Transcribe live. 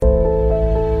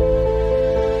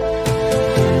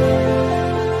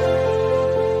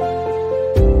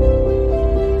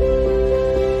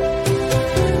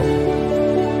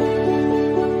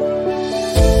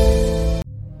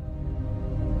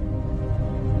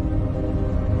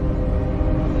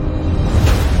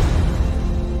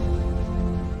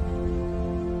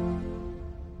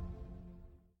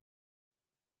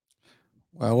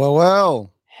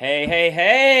Well. Hey, hey,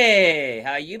 hey!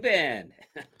 How you been?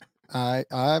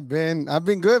 I've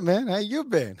been good, man. How you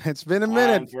been? It's been a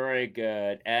minute. I'm very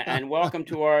good, and welcome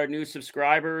to our new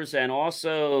subscribers, and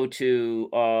also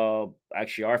to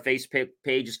actually our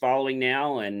page is following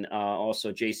now, and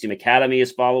also JCM Academy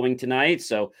is following tonight.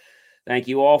 So thank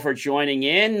you all for joining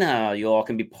in. You all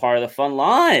can be part of the fun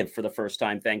live for the first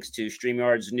time, thanks to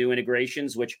StreamYard's new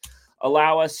integrations, which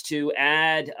allow us to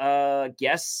add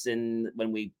guests. And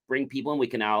when we bring people in, we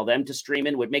can allow them to stream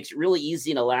in, which makes it really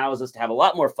easy and allows us to have a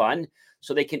lot more fun.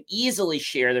 So they can easily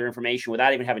share their information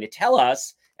without even having to tell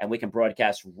us, and we can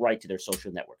broadcast right to their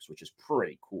social networks, which is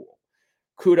pretty cool.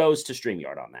 Kudos to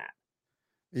StreamYard on that.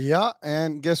 Yeah,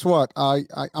 and guess what? I'm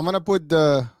gonna put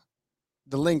the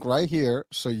link right here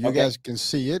so you Okay. guys can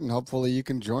see it, and hopefully you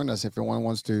can join us if anyone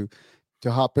wants to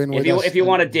hop in If with you us. if you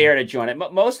want to dare to join it,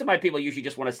 most of my people usually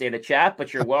just want to stay in the chat,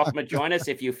 but you're welcome to join us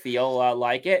if you feel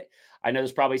like it. I know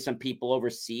there's probably some people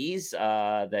overseas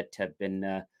that have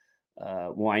been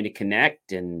wanting to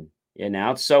connect and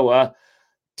out. So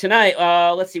tonight,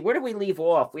 let's see, where did we leave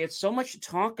off? We had so much to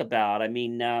talk about. I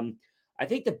mean, I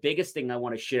think the biggest thing I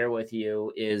want to share with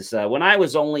you is when I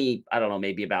was only, I don't know,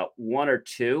 maybe about one or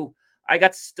two, I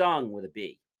got stung with a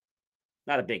bee.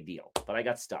 Not a big deal, but I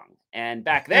got stung. And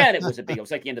back then it was a big, it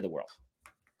was like the end of the world.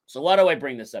 So why do I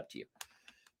bring this up to you?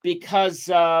 Because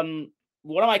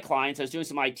one of my clients, I was doing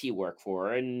some IT work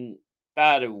for, and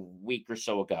about a week or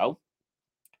so ago,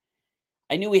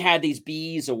 I knew we had these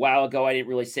bees a while ago. I didn't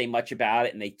really say much about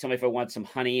it. And they told me if I want some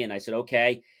honey. And I said,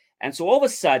 okay. And so all of a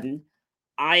sudden,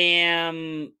 I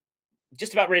am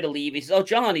just about ready to leave. He says, oh,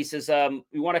 John, he says,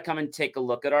 we want to come and take a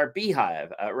look at our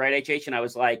beehive, right, HH? And I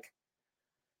was like,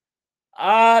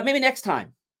 maybe next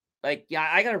time. Like, yeah,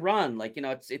 I gotta run. Like,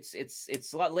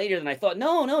 it's a lot later than I thought.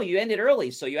 No, you ended early,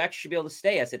 so you actually should be able to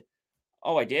stay. I said,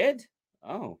 oh, I did?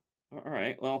 Oh, all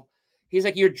right. Well, he's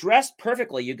like, you're dressed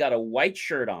perfectly. You got a white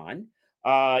shirt on.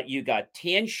 You got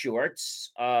tan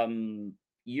shorts.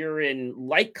 You're in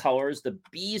light colors. The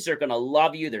bees are gonna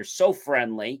love you. They're so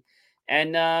friendly,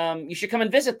 and you should come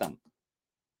and visit them.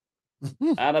 I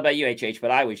don't know about you, HH, but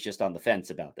I was just on the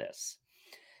fence about this.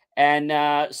 And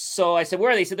so I said,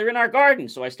 where are they? He said, they're in our garden.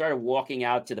 So I started walking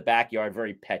out to the backyard,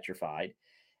 very petrified.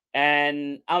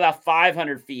 And I'm about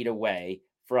 500 feet away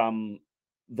from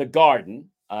the garden,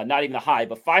 not even the hive,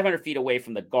 but 500 feet away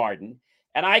from the garden.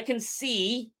 And I can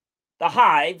see the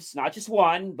hives, not just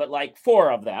one, but like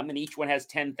four of them. And each one has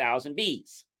 10,000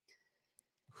 bees.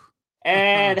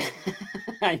 And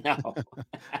I know.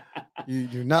 You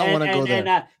do not want to go there.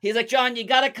 And he's like, John, you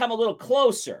got to come a little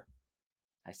closer.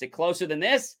 I said, closer than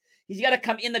this? He's got to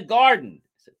come in the garden.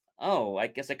 I said, oh, I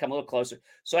guess I come a little closer.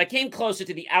 So I came closer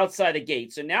to the outside of the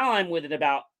gate. So now I'm within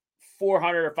about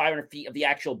 400 or 500 feet of the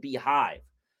actual beehive.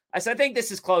 I said, I think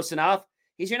this is close enough.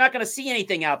 He said, you're not going to see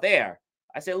anything out there.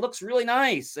 I said, it looks really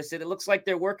nice. I said, it looks like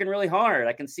they're working really hard.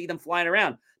 I can see them flying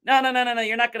around. No.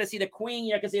 You're not going to see the queen.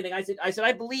 You're not going to see anything. I said,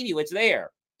 I believe you. It's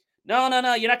there. No.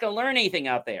 You're not going to learn anything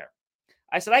out there.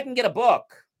 I said, I can get a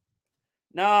book.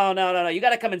 No. You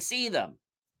got to come and see them.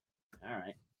 All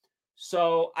right.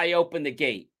 So I opened the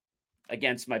gate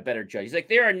against my better judge. He's like,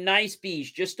 there are nice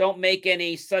bees. Just don't make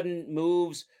any sudden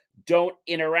moves. Don't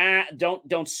interact.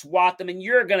 Don't swat them, and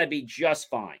you're going to be just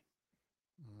fine.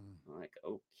 I'm like,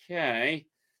 okay.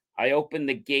 I open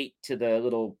the gate to the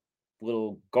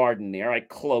little garden there. I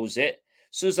close it.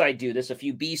 As soon as I do this, a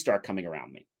few bees start coming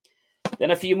around me. Then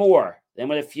a few more. Then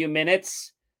with a few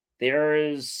minutes,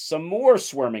 there's some more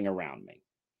swarming around me.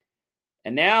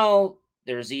 And now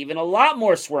there's even a lot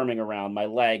more swarming around my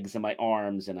legs and my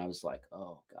arms. And I was like,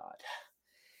 oh, God.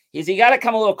 You got to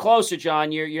come a little closer,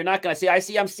 John. You're not going to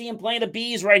see. I'm seeing plenty of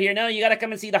bees right here. No, you got to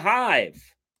come and see the hive.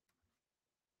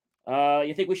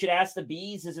 You think we should ask the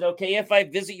bees? Is it okay if I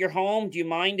visit your home? Do you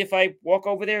mind if I walk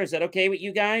over there? Is that okay with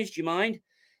you guys? Do you mind?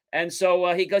 And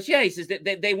so he goes, yeah. He says,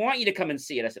 they want you to come and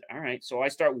see it. I said, all right. So I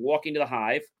start walking to the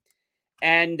hive.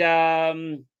 And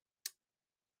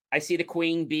I see the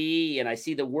queen bee, and I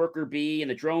see the worker bee and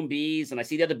the drone bees, and I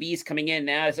see the other bees coming in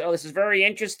now. I said, oh, this is very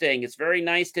interesting. It's very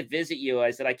nice to visit you.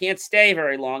 I said, I can't stay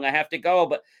very long. I have to go,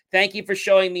 but thank you for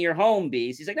showing me your home,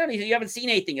 bees. He's like, no, you haven't seen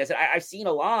anything. I said, I've seen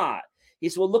a lot. He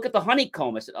said, well, look at the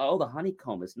honeycomb. I said, oh, the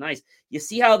honeycomb is nice. You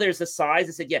see how there's the size?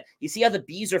 I said, yeah. You see how the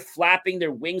bees are flapping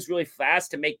their wings really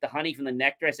fast to make the honey from the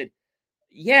nectar? I said,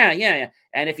 yeah.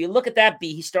 And if you look at that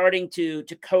bee, he's starting to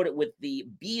coat it with the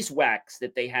beeswax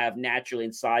that they have naturally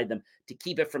inside them to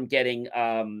keep it from getting,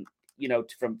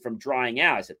 from drying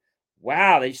out. I said,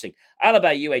 wow, that's interesting. I don't know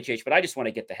about you, HH, but I just want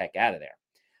to get the heck out of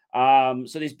there.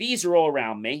 So these bees are all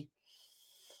around me.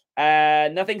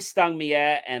 Nothing stung me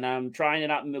yet, and I'm trying to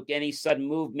not make any sudden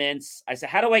movements. I said,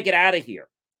 how do I get out of here?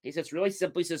 He says, it's really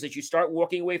simple. He says, as you start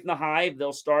walking away from the hive,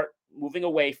 they'll start moving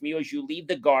away from you. As you leave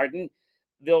the garden,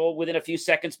 they'll, within a few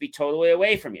seconds, be totally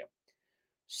away from you.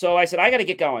 So I said, I got to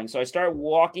get going. So I started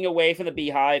walking away from the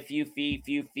beehive, few feet,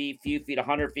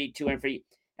 100 feet, 200 feet.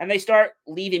 And they start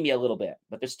leaving me a little bit,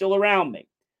 but they're still around me.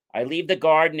 I leave the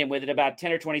garden, and within about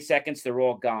 10 or 20 seconds, they're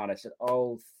all gone. I said,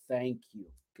 oh, thank you,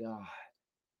 God,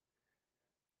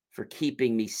 for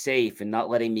keeping me safe and not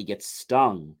letting me get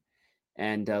stung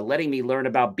and letting me learn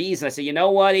about bees. And I said, you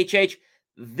know what, HH?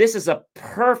 This is a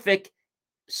perfect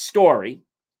story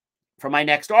for my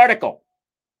next article.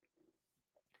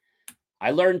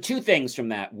 I learned two things from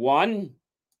that. One,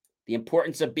 the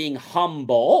importance of being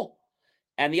humble.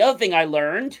 And the other thing I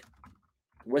learned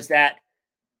was that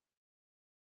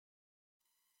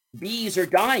bees are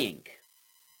dying.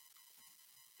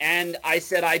 And I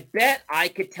said, I bet I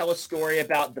could tell a story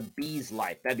about the bee's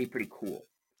life. That'd be pretty cool.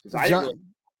 Because I didn't really like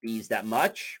bees that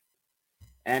much.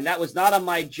 And that was not on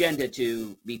my agenda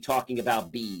to be talking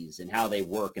about bees and how they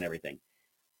work and everything.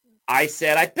 I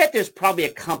said, I bet there's probably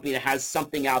a company that has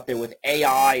something out there with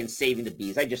AI and saving the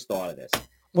bees. I just thought of this.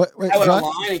 Wait, I went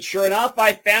online, and sure enough,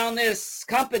 I found this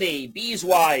company,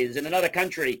 Beeswise, in another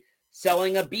country,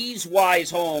 selling a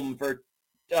Beeswise home for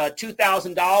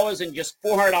 $2,000 and just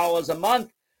 $400 a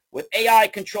month, with AI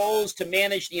controls to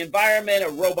manage the environment, a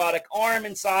robotic arm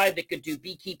inside that could do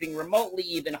beekeeping remotely,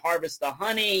 even harvest the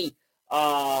honey.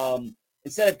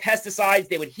 Instead of pesticides,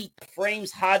 they would heat the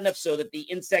frames hot enough so that the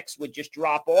insects would just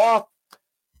drop off.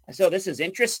 So this is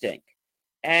interesting.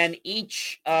 And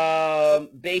each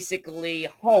basically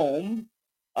home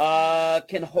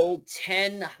can hold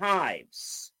 10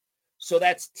 hives. So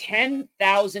that's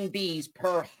 10,000 bees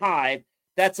per hive.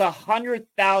 That's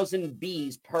 100,000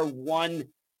 bees per one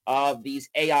of these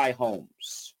AI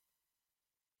homes.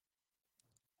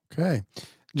 Okay.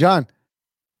 John,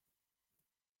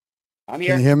 I'm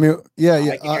here. can you hear me?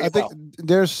 Yeah. I think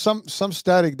there's some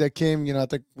static that came, I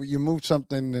think you moved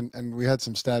something and we had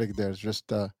some static there. It's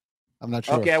just, I'm not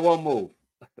sure. Okay, I won't move.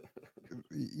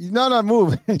 No, not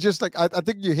move. It's just like, I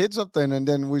think you hit something and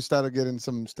then we started getting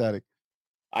some static.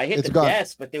 I hit It's the gone.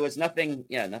 desk, but there was nothing.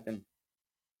 Yeah, nothing.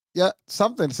 Yeah,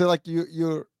 something. So like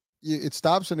you, it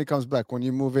stops and it comes back when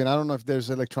you move in. I don't know if there's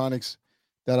electronics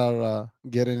that are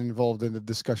getting involved in the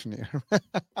discussion here.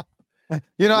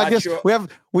 I guess sure.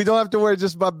 we don't have to worry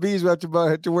just about bees. We have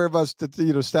to worry about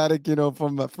static,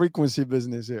 from a frequency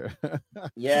business here.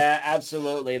 Yeah,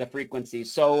 absolutely, the frequency.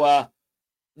 So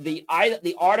the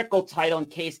article title, in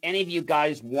case any of you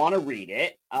guys want to read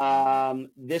it,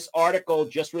 this article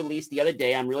just released the other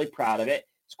day. I'm really proud of it.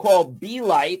 It's called Bee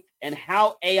Life and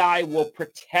How AI Will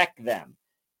Protect Them.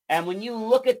 And when you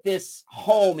look at this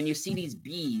home and you see these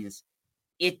bees,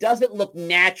 it doesn't look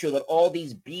natural that all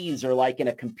these bees are like in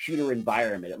a computer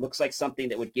environment. It looks like something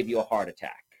that would give you a heart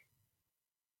attack.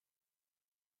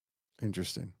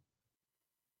 Interesting.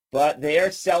 But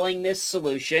they're selling this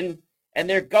solution, and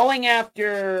they're going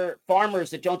after farmers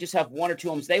that don't just have one or two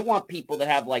homes. They want people that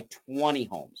have like 20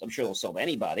 homes. I'm sure they'll sell to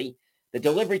anybody. The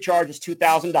delivery charge is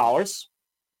 $2,000.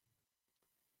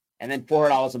 And then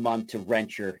 $400 a month to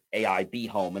rent your AI bee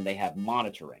home, and they have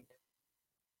monitoring.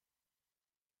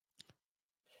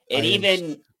 It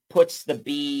even puts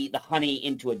the honey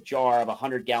into a jar of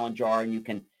 100-gallon jar, and you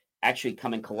can actually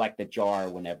come and collect the jar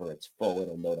whenever it's full.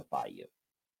 It'll notify you.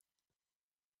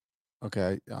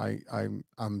 Okay,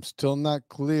 I'm still not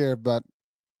clear, but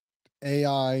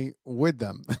AI with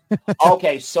them.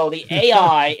 Okay, so the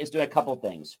AI is doing a couple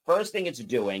things. First thing it's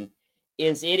doing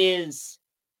is it is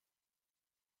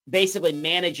basically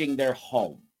managing their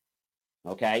home,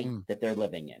 okay, that they're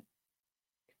living in.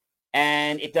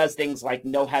 And it does things like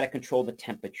know how to control the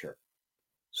temperature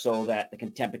so that the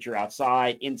temperature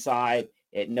outside, inside,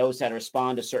 it knows how to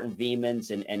respond to certain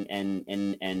vermins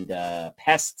and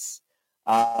pests,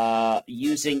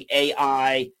 using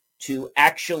AI to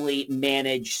actually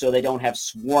manage so they don't have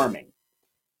swarming.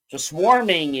 So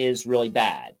swarming is really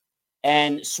bad.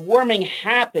 And swarming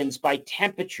happens by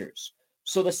temperatures.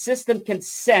 So the system can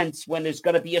sense when there's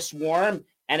going to be a swarm,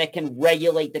 and it can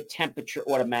regulate the temperature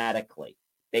automatically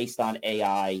based on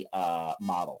AI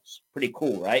models. Pretty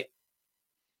cool, right?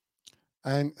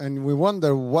 And we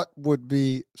wonder what would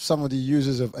be some of the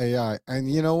uses of AI. And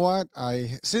you know what?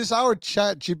 Since our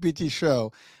Chat GPT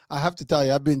show, I have to tell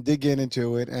you, I've been digging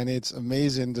into it, and it's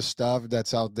amazing the stuff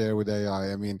that's out there with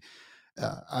AI. I mean,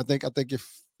 I think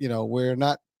if we're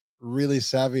not really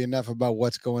savvy enough about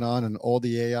what's going on in all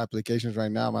the AI applications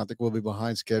right now, I think we'll be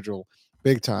behind schedule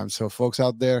big time. So folks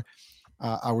out there,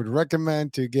 I would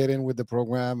recommend to get in with the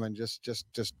program and just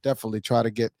definitely try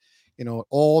to get,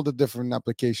 all the different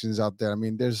applications out there. I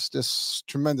mean, there's this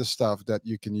tremendous stuff that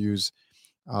you can use,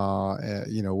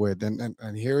 with,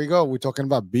 and here we go. We're talking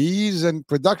about bees and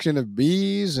production of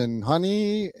bees and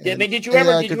honey I and mean, did you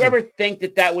ever AI did you control. ever think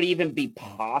that that would even be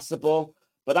possible?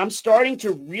 But I'm starting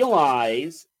to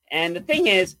realize, and the thing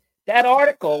is, that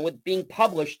article with being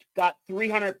published got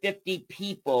 350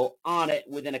 people on it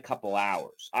within a couple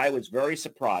hours. I was very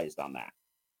surprised on that.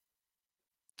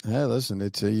 Yeah, listen,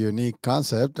 it's a unique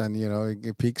concept, and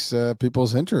it piques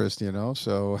people's interest.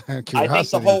 So and I think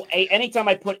the curiosity. whole anytime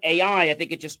I put AI, I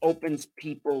think it just opens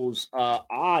people's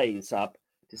eyes up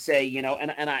to say, and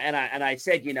I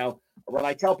said, when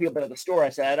I tell people at the store, I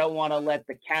said I don't want to let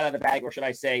the cat out of the bag, or should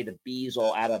I say, the bees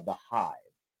all out of the hive.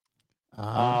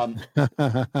 Uh Um,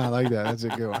 huh. I like that. That's a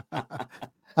good one.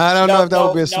 I don't know no, if that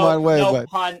would be no, a no, smart way,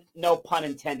 but no pun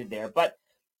intended there.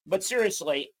 But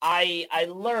seriously, I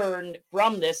learned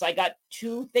from this. I got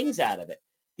two things out of it.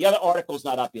 The other article's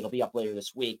not up. It'll be up later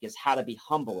this week. Is how to be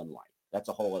humble in life. That's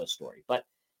a whole other story. But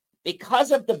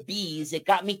because of the bees, it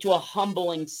got me to a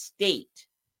humbling state.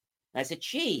 And I said,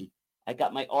 gee, I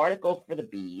got my article for the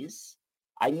bees.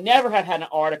 I never have had an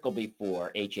article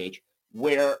before, HH,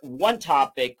 where one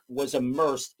topic was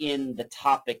immersed in the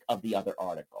topic of the other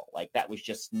article. Like that was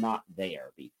just not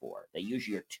there before. They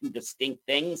usually are two distinct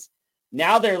things.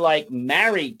 Now they're like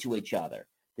married to each other.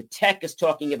 The tech is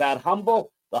talking about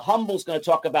humble. The humble's going to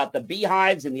talk about the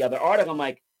beehives in the other article. I'm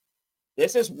like,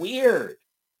 this is weird.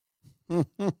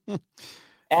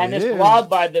 And it this is blog,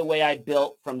 by the way, I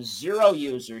built from 0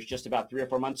 users just about 3 or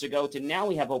 4 months ago to now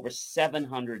we have over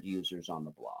 700 users on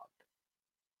the blog.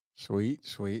 sweet,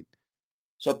 sweet,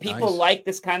 So people nice. like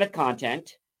this kind of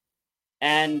content.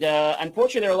 And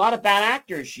unfortunately, there are a lot of bad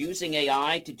actors using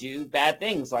AI to do bad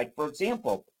things. Like, for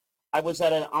example, I was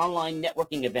at an online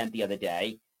networking event the other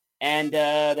day, and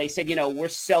they said, we're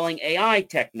selling AI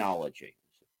technology.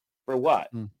 For what?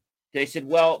 Hmm. They said,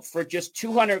 well, for just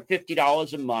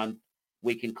 $250 a month,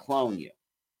 we can clone you.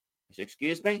 I said,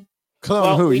 excuse me? Clone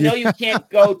Well, who we you? know you can't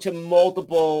go to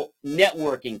multiple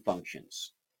networking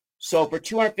functions. So for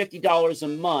 $250 a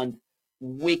month,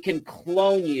 we can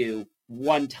clone you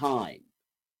one time.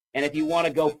 And if you want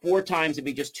to go 4 times, it'd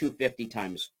be just 250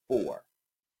 times 4.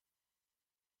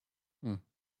 Hmm.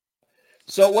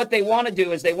 So what they want to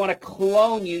do is they want to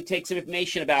clone you, take some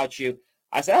information about you.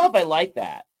 I said, I don't know if I like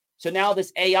that. So now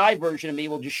this AI version of me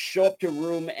will just show up to a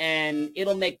room and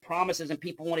it'll make promises and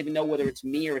people won't even know whether it's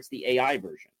me or it's the AI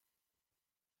version.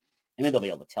 And then they'll be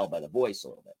able to tell by the voice a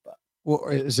little bit. But Well,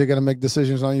 is it gonna make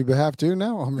decisions on your behalf too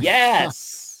now? I mean,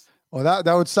 yes, well,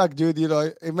 that would suck, dude.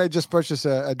 It may just purchase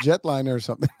a jetliner or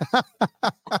something.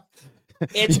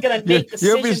 it's going to you, make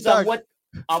you'll be decisions stuck.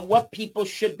 on what people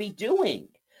should be doing.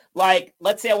 Like,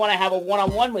 let's say I want to have a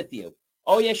one-on-one with you.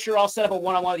 Oh yeah, sure, I'll set up a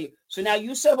one-on-one with you. So now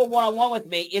you set up a one-on-one with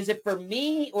me. Is it for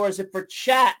me or is it for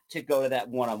chat to go to that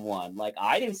one-on-one? Like,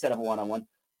 I didn't set up a one-on-one.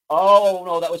 Oh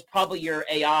no, that was probably your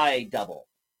AI double.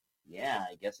 Yeah,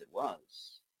 I guess it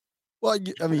was. Well,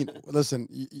 I mean, listen,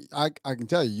 I can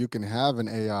tell you, you can have an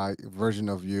AI version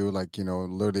of you, like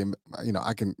literally,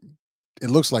 I can. It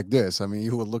looks like this. I mean,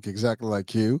 you will look exactly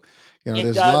like you. It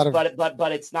There's a does, lot of.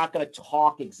 but it's not going to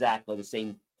talk exactly the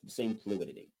same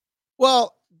fluidity.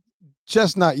 Well,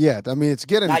 just not yet. I mean, it's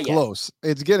getting Not yet. close.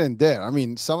 It's getting there. I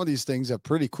mean, some of these things are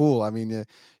pretty cool. I mean,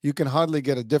 you can hardly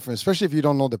get a difference, especially if you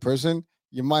don't know the person.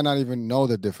 You might not even know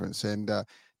the difference, and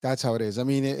that's how it is. I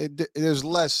mean, there's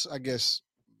less, I guess,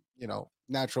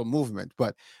 natural movement,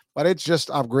 but it's just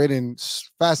upgrading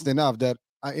fast enough that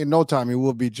in no time it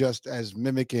will be just as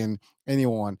mimicking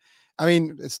anyone. I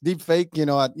mean, it's deep fake,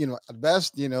 at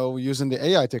best, using the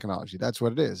AI technology. That's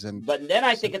what it is, and But then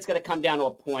I so, think it's going to come down to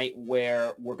a point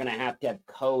where we're going to have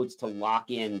codes to lock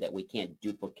in that we can't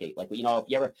duplicate. Like, if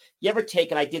you ever take,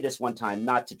 and I did this one time,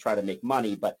 not to try to make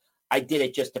money, but I did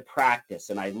it just to practice,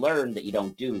 and I learned that you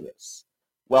don't do this.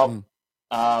 Well,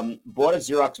 mm, bought a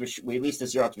Xerox machine. We leased a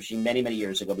Xerox machine many, many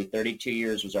years ago. 32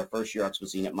 years was our first Xerox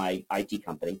machine at my IT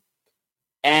company.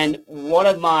 And one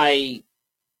of my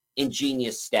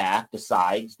ingenious staff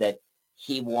decides that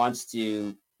he wants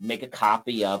to make a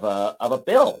copy of a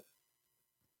bill.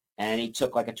 And he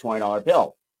took like a $20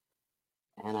 bill.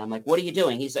 And I'm like, what are you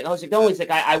doing? He's like, oh, he's like, no, he's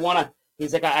like, I want to,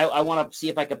 he's like, I want to see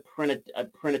if I could print a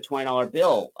 $20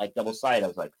 bill, like double sided. I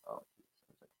was like, oh.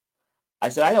 I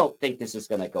said, I don't think this is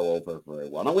going to go over very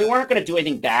well. And we weren't going to do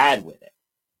anything bad with it.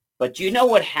 But do you know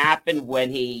what happened when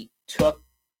he took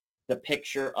the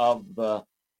picture of the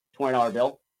 $20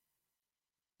 bill?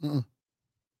 mm,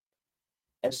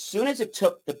 As soon as it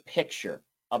took the picture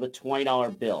of the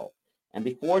 $20 bill, and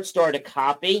before it started to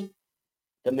copy,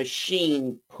 the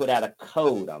machine put out a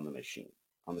code on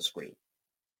the screen.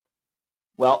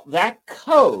 Well, that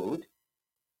code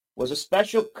was a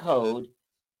special code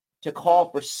to call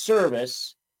for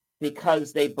service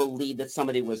because they believed that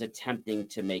somebody was attempting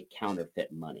to make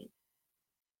counterfeit money.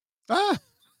 Ah.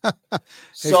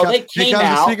 So they Here came comes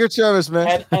the out, Secret Service,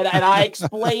 man. and I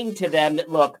explained to them that,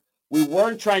 look, we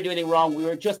weren't trying to do anything wrong. We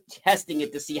were just testing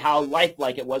it to see how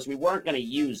lifelike it was. We weren't going to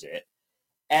use it.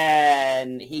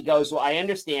 And he goes, well, I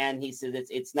understand. He says,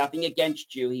 it's nothing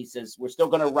against you. He says, we're still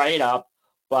going to write it up.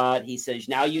 But he says,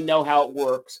 now you know how it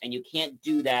works. And you can't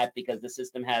do that because the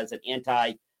system has an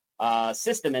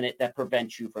system in it that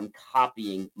prevents you from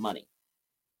copying money.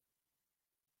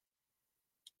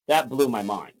 That blew my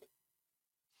mind.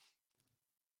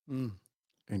 Interesting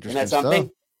Isn't that something?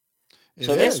 stuff.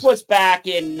 So this was back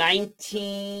in probably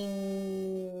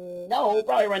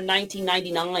around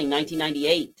 1999,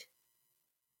 1998.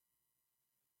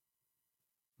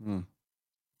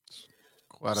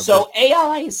 So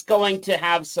AI is going to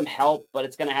have some help, but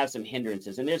it's going to have some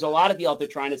hindrances. And there's a lot of people out there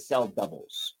trying to sell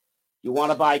doubles. You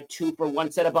want to buy 2 for 1.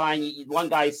 Instead of buying, one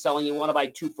guy is selling, you want to buy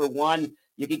 2 for 1.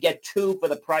 You could get 2 for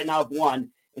the price now of 1.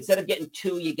 Instead of getting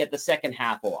 2, you get the second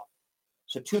half off.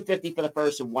 So $250 for the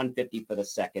first and $150 for the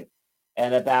second.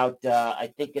 And about,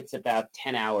 I think it's about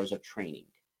 10 hours of training.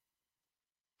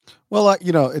 Well,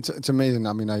 it's amazing.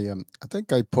 I mean, I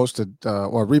think I posted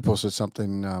or reposted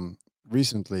something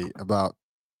recently about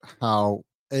how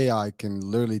AI can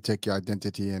literally take your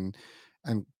identity and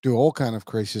do all kind of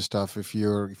crazy stuff if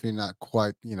you're not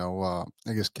quite I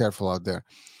guess careful out there,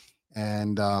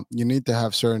 and you need to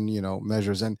have certain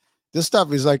measures. And this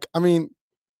stuff is like, I mean,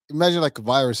 imagine like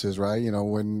viruses, right?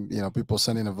 When people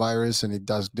send in a virus and it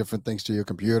does different things to your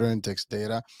computer and takes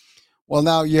data. Well,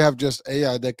 now you have just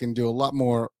AI that can do a lot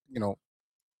more,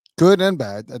 good and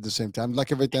bad at the same time,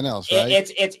 like everything else, right?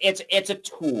 It's a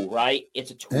tool, right?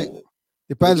 It's a tool.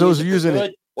 Depends who's using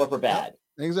it, or for bad.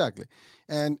 Yep, exactly.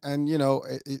 And I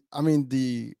mean,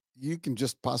 you can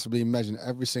just possibly imagine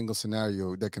every single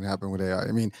scenario that can happen with AI.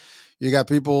 I mean, you got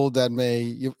people that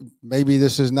maybe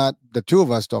this is not the two of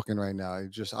us talking right now.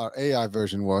 It's just our AI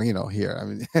version. Well, here. I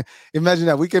mean, imagine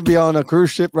that we could be on a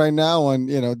cruise ship right now, and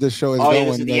this show is going. Yeah,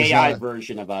 this is the AI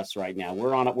version of us right now.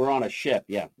 We're on a ship.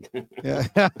 Yeah. Yeah.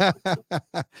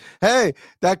 Hey,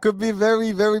 that could be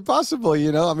very, very possible. I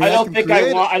mean, I don't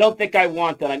think I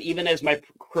want that. And even as my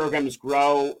programs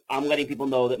grow, I'm letting people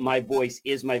know that my voice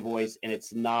is my voice, and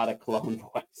it's not a clone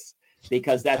voice.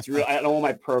 Because that's real. I don't want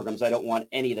my programs. I don't want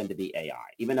any of them to be AI.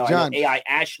 Even though John, I know AI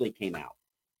actually came out.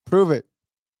 Prove it.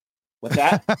 What's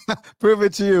that? Prove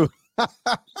it to you.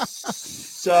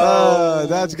 So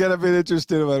that's gonna be an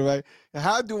interesting one, right?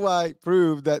 How do I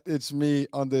prove that it's me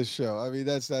on this show? I mean,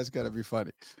 that's gonna be funny.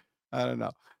 I don't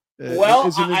know. Well,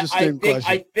 it's an interesting question.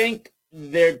 I think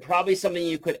there's probably something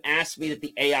you could ask me that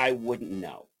the AI wouldn't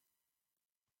know.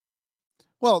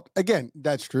 Well, again,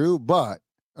 that's true, but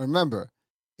remember,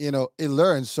 it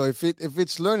learns. So if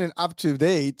it's learning up to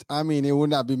date, I mean, it would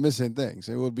not be missing things.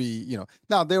 It would be,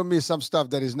 now there will be some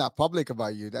stuff that is not public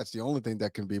about you. That's the only thing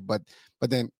that can be, but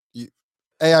then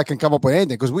AI can come up with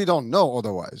anything because we don't know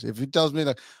otherwise. If it tells me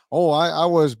that, oh, I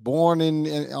was born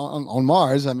on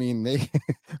Mars, I mean,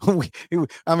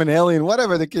 I'm an alien,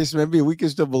 whatever the case may be, we can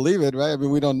still believe it, right? I mean,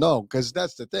 we don't know because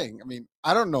that's the thing. I mean,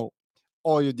 I don't know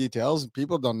all your details.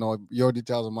 People don't know your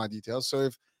details or my details. So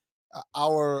if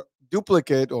our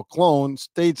duplicate or clone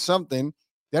states something,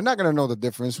 they're not going to know the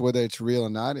difference whether it's real or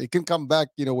not. It can come back,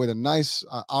 with a nice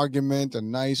argument, a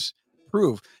nice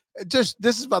proof. This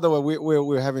is, by the way,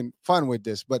 we're having fun with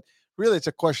this, but really, it's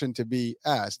a question to be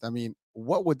asked. I mean,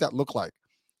 what would that look like?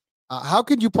 How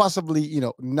could you possibly,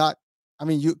 not? I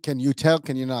mean, can you tell?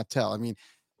 Can you not tell? I mean,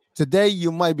 today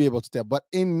you might be able to tell, but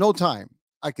in no time,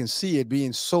 I can see it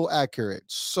being so accurate,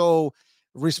 so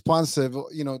responsive,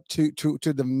 to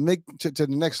the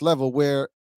next level where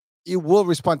it will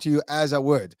respond to you as a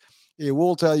word. It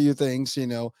will tell you things,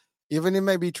 even it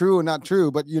may be true or not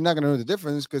true, but you're not going to know the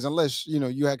difference because unless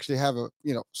you actually have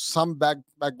some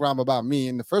background about me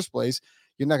in the first place,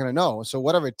 you're not going to know. So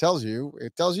whatever it tells you.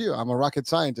 I'm a rocket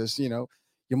scientist. You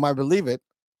might believe it.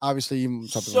 Obviously, you may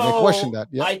question that.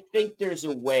 Yeah, I think there's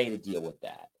a way to deal with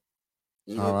that.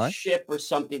 Either a chip or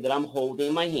something that I'm holding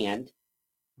in my hand,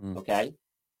 okay,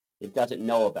 it doesn't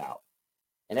know about.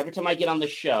 And every time I get on the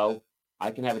show,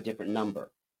 I can have a different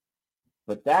number.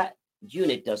 But that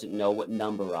unit doesn't know what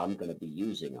number I'm going to be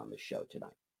using on the show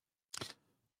tonight.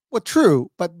 Well,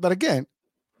 true. But again,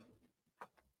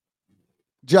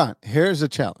 John, here's a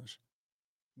challenge.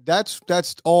 That's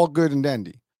all good and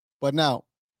dandy. But now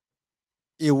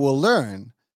it will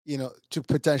learn to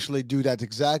potentially do that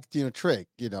exact, trick,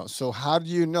 So how do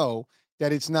you know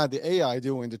that it's not the AI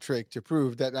doing the trick to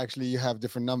prove that actually you have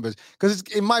different numbers? Because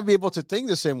it might be able to think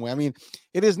the same way. I mean,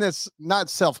 it is not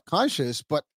self-conscious,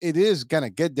 but it is gonna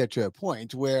get there to a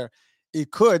point where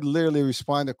it could literally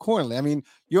respond accordingly. I mean,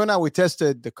 you and I, we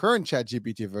tested the current Chat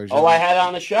GPT Oh, version, I and had it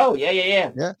on the show. Yeah, yeah,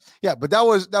 yeah. yeah, yeah, but that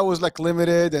was like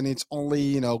limited, and it's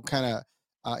only kind of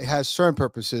it has certain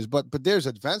purposes, but there's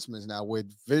advancements now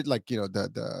with like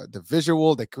the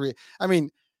visual, the create. I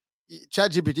mean,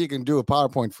 ChatGPT can do a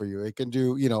PowerPoint for you. It can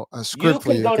do a You script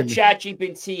for can you. It go to can,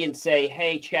 ChatGPT and say,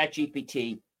 "Hey,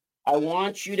 ChatGPT, I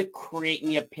want you to create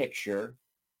me a picture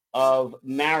of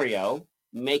Mario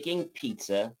making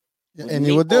pizza with and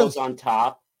it would do. meatballs on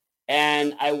top,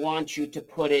 and I want you to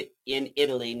put it in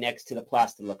Italy next to the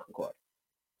Place de la Concorde,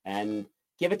 and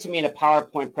give it to me in a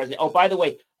PowerPoint presentation. Oh, by the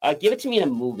way, give it to me in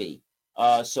a movie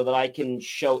so that I can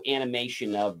show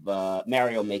animation of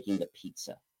Mario making the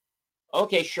pizza."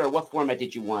 Okay, sure. What format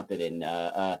did you want it in?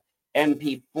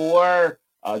 MP4?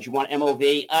 Do you want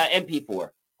MOV? MP4.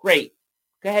 Great.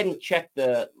 Go ahead and check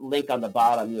the link on the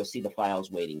bottom. You'll see the files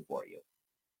waiting for you.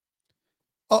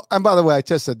 Oh, and by the way, I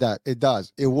tested that. It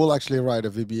does. It will actually write a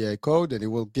VBA code, and it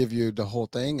will give you the whole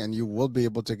thing, and you will be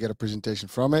able to get a presentation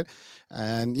from it.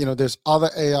 And there's other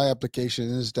AI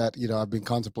applications that I've been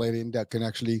contemplating that can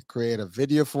actually create a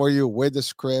video for you with the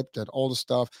script and all the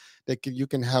stuff. You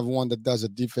can have one that does a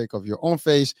deepfake of your own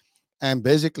face, and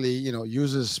basically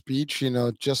uses speech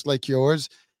just like yours.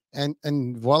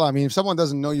 And voila. I mean, if someone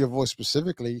doesn't know your voice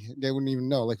specifically, they wouldn't even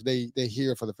know. Like they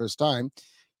hear it for the first time,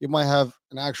 you might have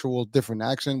an actual different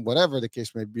accent, whatever the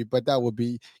case may be, but that would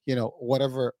be,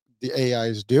 whatever the AI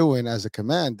is doing as a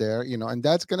command there, and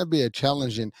that's going to be a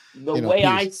challenging, The way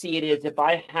I piece. see it is if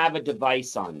I have a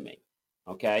device on me,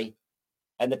 okay,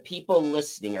 and the people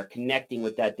listening are connecting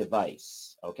with that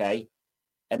device, okay,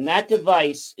 and that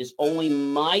device is only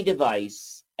my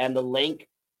device, and the link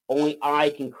only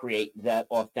I can create that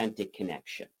authentic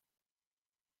connection.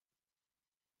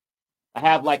 I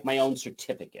have like my own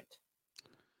certificate.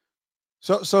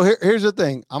 So here's the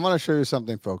thing. I'm going to show you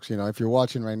something, folks. If you're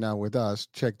watching right now with us,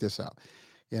 check this out.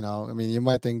 I mean, you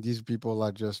might think these people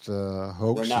are just We're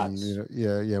hoax, and nuts.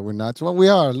 yeah, we're nuts. Well, we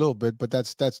are a little bit, but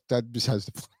that besides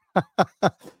the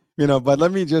point. But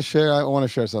let me just share. I want to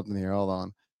share something here.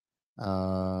 Hold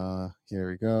on. Here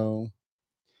we go.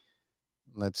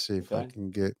 Let's see if I Okay.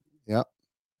 can get. Yep.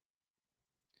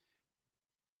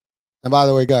 And by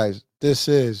the way, guys, this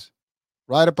is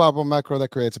Write a PowerPoint macro that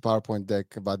creates a PowerPoint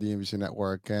deck about the MVC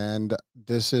network. And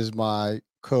this is my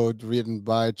code written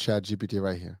by ChatGPT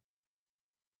right here.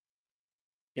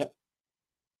 Yep.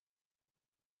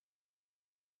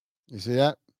 You see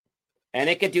that? And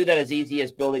it could do that as easy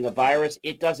as building a virus.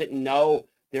 It doesn't know.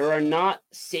 There are not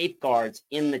safeguards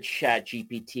in the Chat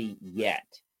GPT yet.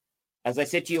 As I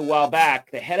said to you a while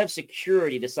back, the head of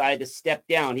security decided to step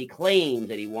down. He claimed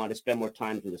that he wanted to spend more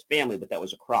time with his family, but that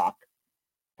was a crock.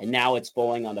 And now it's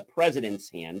falling on the president's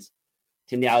hands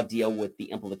to now deal with the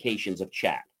implications of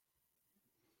chat.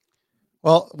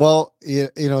 Well,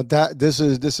 that this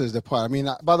is the part. I mean,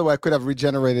 by the way, I could have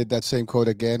regenerated that same code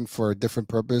again for a different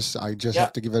purpose. I just have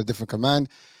Yep. to give it a different command,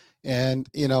 and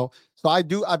so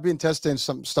I've been testing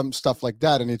some stuff like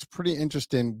that, and it's pretty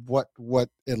interesting what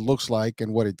it looks like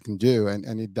and what it can do, and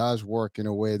it does work in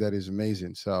a way that is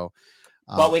amazing. So,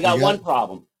 But we you got got. one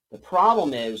problem. The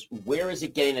problem is, where is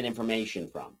it getting that information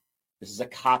from? This is a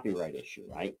copyright issue,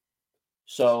 right?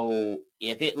 So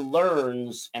if it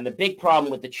learns, and the big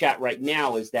problem with the chat right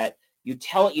now is that you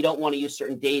tell it you don't want to use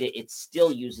certain data, it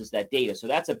still uses that data. So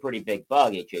that's a pretty big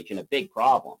bug, HH, and a big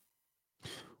problem.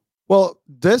 Well,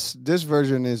 this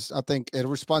version is, I think it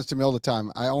responds to me all the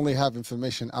time. I only have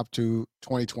information up to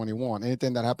 2021.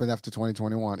 Anything that happened after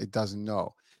 2021, it doesn't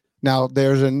know. Now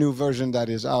there's a new version that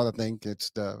is out. I think it's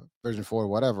the version 4,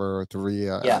 whatever, or 3.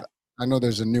 Yeah. I know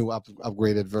there's a new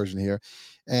upgraded version here,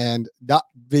 and that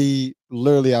be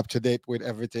literally up to date with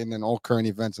everything and all current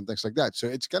events and things like that. So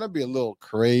it's gonna be a little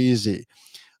crazy.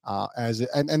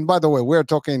 And by the way, we're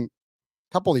talking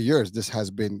couple of years this has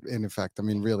been in effect. I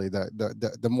mean, really,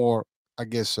 the more, I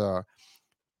guess,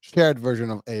 shared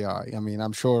version of AI. I mean,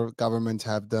 I'm sure governments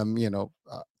have them,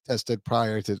 tested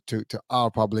prior to our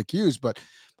public use, but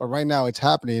right now it's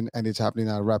happening, and it's happening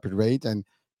at a rapid rate, and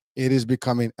it is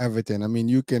becoming everything. I mean,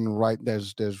 you can write.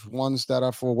 There's ones that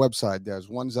are for website. There's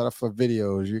ones that are for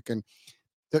videos. You can,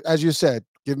 as you said,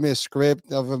 give me a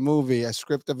script of a movie, a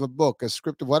script of a book, a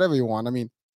script of whatever you want. I mean,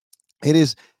 it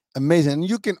is amazing. And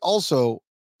you can also,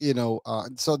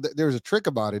 so there's a trick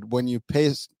about it. When you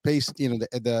paste,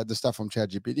 the stuff from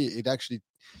ChatGPT, it actually,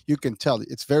 you can tell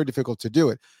it's very difficult to do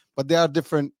it. But there are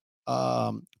different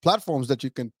platforms that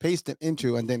you can paste it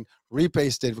into and then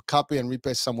repaste it, copy and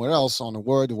repaste somewhere else on a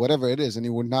Word, whatever it is, and it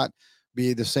would not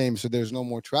be the same. So there's no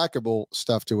more trackable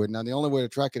stuff to it. Now, the only way to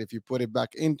track it if you put it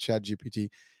back in ChatGPT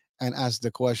and ask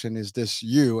the question, "Is this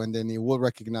you?" and then it will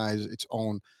recognize its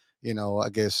own, I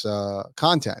guess,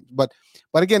 content. But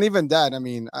again, even that, I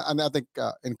mean, I think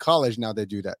in college now they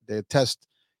do that. They test.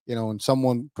 When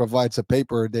someone provides a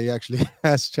paper, they actually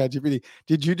ask ChatGPT,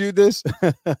 "Did you do this?"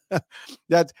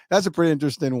 That's a pretty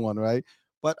interesting one, right?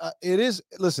 But it is.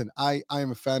 Listen, I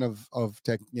am a fan of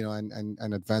tech,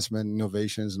 and advancement,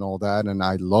 innovations, and all that, and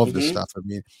I love this Hmm. stuff. I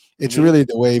mean, it's Hmm. really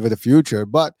the wave of the future.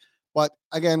 But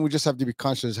again, we just have to be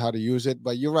conscious how to use it.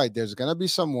 But you're right. There's gonna be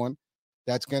someone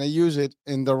that's gonna use it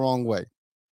in the wrong way,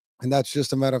 and that's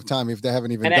just a matter of time if they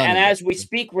haven't even done And it yet. as we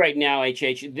speak right now,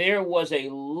 there was a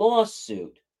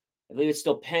lawsuit. I believe it's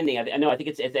still pending. I know. I think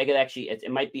I think it actually.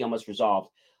 It might be almost resolved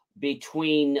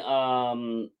between a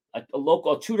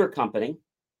local tutor company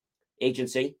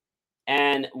agency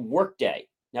and Workday.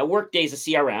 Now, Workday is a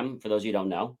CRM. For those of you who don't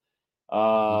know,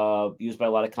 Mhm. used by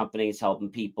a lot of companies, helping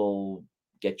people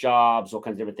get jobs, all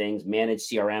kinds of different things, manage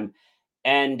CRM.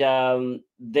 And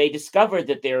they discovered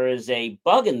that there is a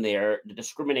bug in there that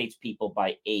discriminates people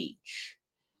by age.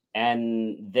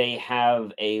 And they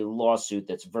have a lawsuit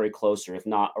that's very close, or if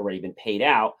not already been paid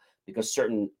out, because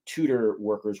certain tutor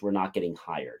workers were not getting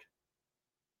hired.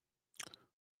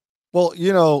 Well,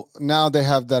 now they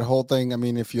have that whole thing. I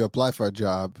mean, if you apply for a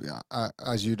job, yeah,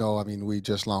 as you know, I mean, we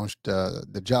just launched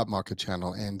the job market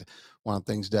channel, and one of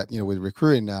the things that with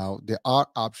recruiting now, there are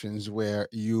options where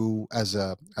you, as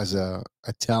a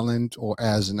talent or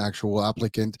as an actual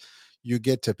applicant, you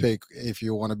get to pick if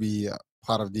you want to be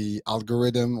part of the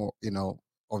algorithm, or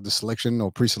of the selection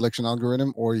or pre-selection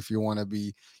algorithm, or if you want to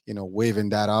be waving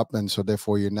that up, and so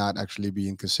therefore you're not actually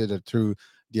being considered through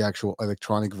the actual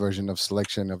electronic version of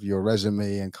selection of your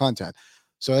resume and content.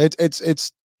 So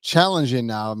it's challenging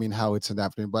now. I mean, how it's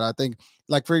adapting, but I think,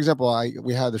 like for example,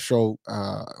 we had a show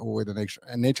with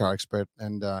an HR expert,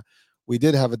 and we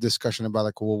did have a discussion about,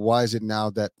 like, well, why is it now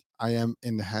that I am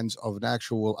in the hands of an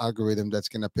actual algorithm that's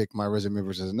going to pick my resume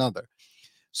versus another?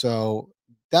 So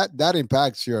that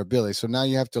impacts your ability. So now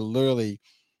you have to literally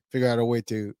figure out a way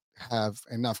to have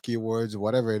enough keywords,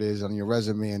 whatever it is, on your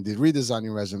resume, and redesign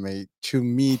your resume to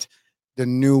meet the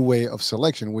new way of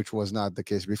selection, which was not the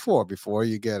case before. Before,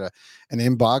 you get an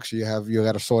inbox, you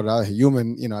got to sort it out. A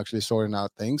human, actually sorting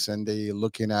out things, and they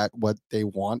looking at what they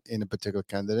want in a particular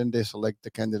candidate, and they select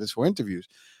the candidates for interviews.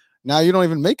 Now you don't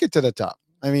even make it to the top.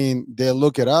 I mean, they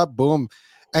look it up, boom.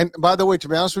 And by the way, to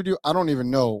be honest with you, I don't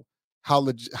even know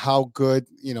how good,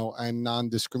 and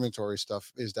non-discriminatory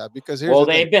stuff is that, because here's Well,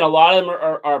 the thing. they've been a lot of them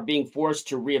are being forced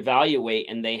to reevaluate,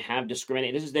 and they have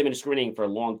discriminated. They've been discriminating for a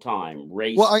long time: Well,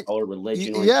 race, color,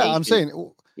 religion, yeah, I'm orientation.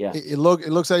 saying, Yeah. it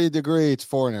looks at your degree, it's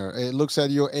foreigner. It looks at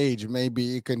your age.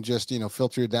 Maybe it can just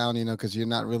filter you down, because you're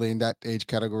not really in that age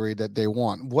category that they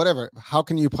want. Whatever. How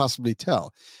can you possibly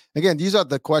tell? Again, these are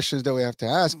the questions that we have to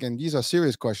ask, and these are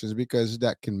serious questions, because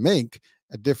that can make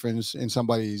a difference in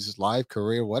somebody's life,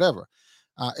 career, whatever.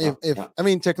 Yeah. If Yeah. I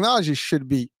mean, technology should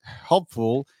be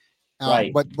helpful,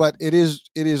 Right. but it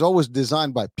is always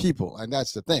designed by people, and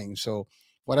that's the thing. So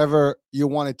whatever you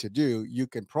want it to do, you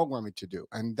can program it to do,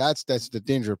 and that's the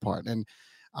danger part. And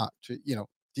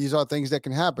these are things that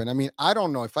can happen. I mean, I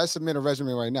don't know if I submit a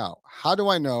resume right now. How do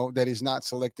I know that it's not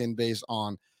selecting based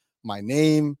on my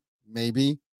name,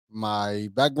 maybe my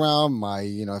background, my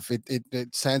if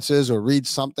it senses or reads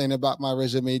something about my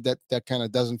resume that kind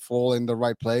of doesn't fall in the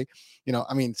right play.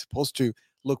 I mean, it's supposed to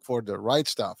look for the right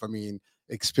stuff. I mean,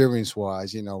 experience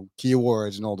wise,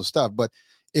 keywords and all the stuff. But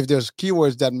if there's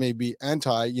keywords that may be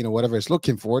anti, whatever it's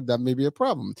looking for, that may be a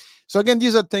problem. So again,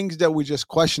 these are things that we're just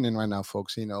questioning right now,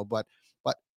 folks. But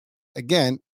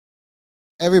again,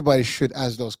 everybody should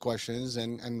ask those questions,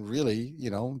 and really,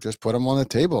 just put them on the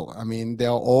table. I mean, they're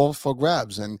all for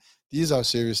grabs, and these are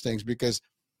serious things, because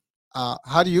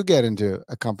how do you get into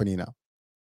a company now?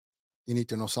 You need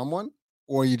to know someone,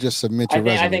 or you just submit your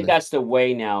I resume think there. that's the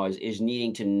way now, is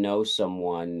needing to know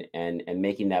someone and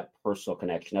making that personal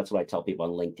connection. That's what I tell people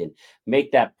on LinkedIn.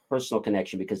 Make that personal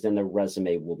connection, because then the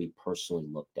resume will be personally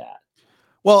looked at.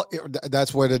 Well,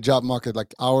 that's where the job market,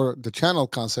 like the channel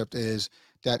concept is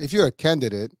that if you're a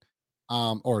candidate,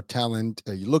 or talent,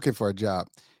 you're looking for a job,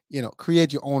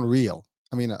 create your own reel.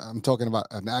 I mean, I'm talking about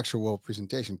an actual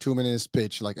presentation, 2 minutes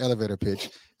pitch, like elevator pitch,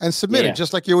 and Yeah, submit it yeah.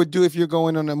 just like you would do if you're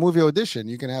going on a movie audition.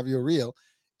 You can have your reel,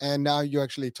 and now you're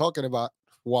actually talking about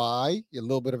why, a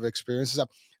little bit of experiences.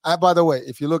 By the way,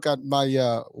 if you look at my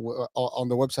on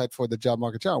the website for the job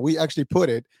market channel, we actually put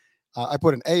it. I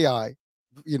put an AI.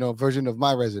 version of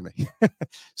my resume.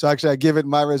 So actually, I give it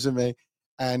my resume,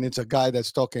 and it's a guy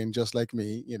that's talking just like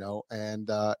me, and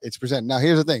it's presented. Now,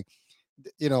 here's the thing,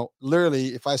 literally,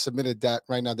 if I submitted that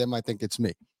right now, they might think it's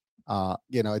me.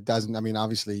 It doesn't. I mean,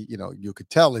 obviously, you could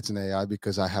tell it's an AI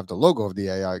because I have the logo of the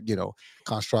AI,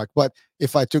 construct. But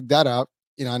if I took that out,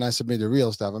 and I submitted the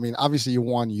real stuff, I mean, obviously, you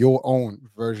want your own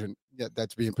version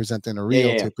that's being presented in a Yeah, reel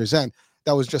yeah, yeah. to present.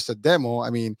 That was just a demo. I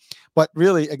mean, but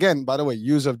really, again, by the way,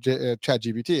 use of Chat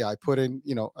GPT, I put in,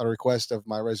 a request of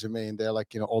my resume in there,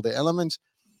 like, all the elements,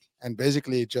 and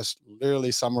basically it just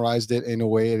literally summarized it in a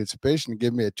way it's a page and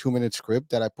give me a 2-minute script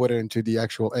that I put it into the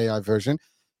actual AI version,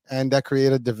 and that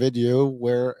created the video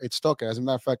where it's talking. As a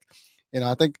matter of fact,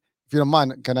 I think, if you don't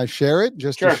mind, can I share it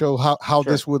just to Sure, show how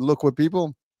sure. this would look with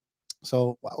people?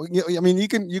 So, I mean, you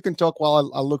can talk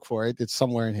while I'll look for it. It's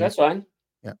somewhere in here. That's fine.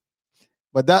 Yeah,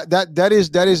 but that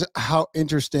is how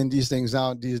interesting these things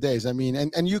are these days. I mean,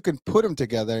 and you can put them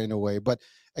together in a way. But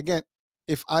again,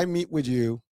 if I meet with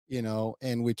you,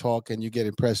 and we talk, and you get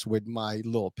impressed with my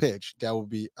little pitch, that would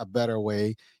be a better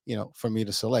way, for me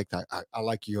to select. I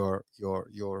like your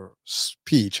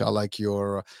speech. I like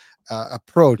your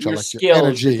approach. I Your like your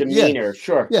skills, your energy. Yeah, demeanor.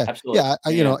 Sure, yeah, absolutely. yeah.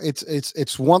 Yeah, yeah.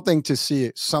 It's one thing to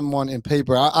see someone in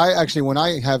paper. I actually, when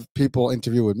I have people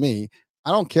interview with me,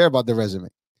 I don't care about the resume.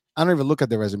 I don't even look at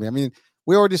the resume. I mean,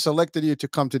 we already selected you to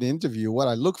come to the interview. What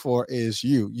I look for is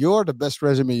you. You're the best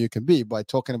resume you can be by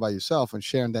talking about yourself and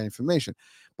sharing that information.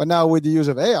 But now with the use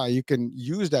of AI, you can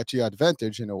use that to your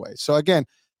advantage in a way. So again,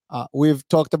 we've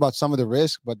talked about some of the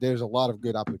risk, but there's a lot of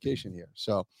good application here.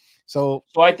 So So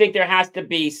I think there has to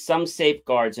be some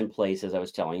safeguards in place, as I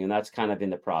was telling you, and that's kind of in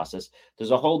the process.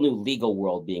 There's a whole new legal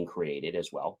world being created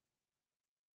as well.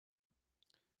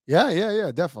 yeah, yeah,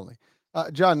 yeah, definitely.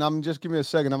 John, I'm just give me a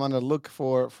second. I'm gonna look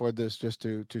for this just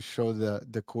to show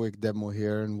the quick demo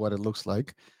here and what it looks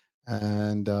like,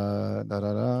 and da da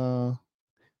da.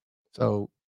 So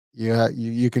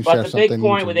you can But share the big something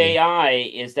point to with me. AI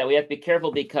is that we have to be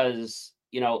careful because,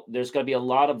 there's going to be a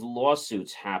lot of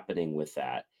lawsuits happening with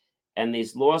that. And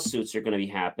these lawsuits are going to be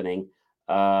happening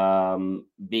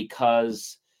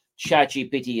because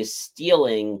ChatGPT is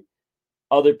stealing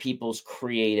other people's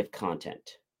creative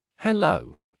content.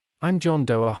 Hello. I'm John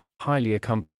Doe, a highly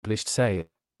accomplished sales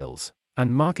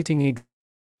and marketing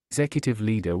executive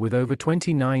leader with over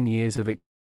 29 years of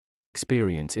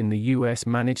experience in the U.S.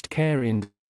 managed care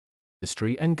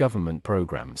industry and government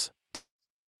programs.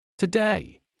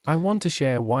 Today, I want to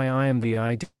share why I am the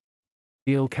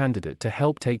ideal candidate to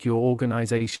help take your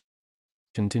organization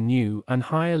to new and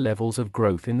higher levels of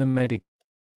growth in the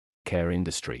Medicare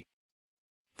industry.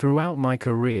 Throughout my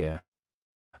career,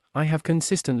 I have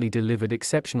consistently delivered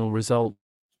exceptional results,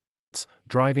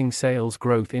 driving sales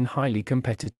growth in highly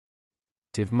competitive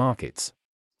markets.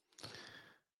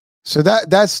 So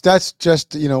that's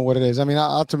just what it is. I mean,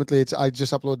 ultimately, it's I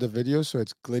just upload the video, so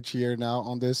it's glitchier now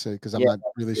on this because I'm Yeah, not I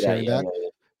really see that. sharing Yeah, that. yeah, yeah.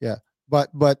 Yeah, but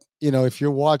if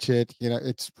you watch it,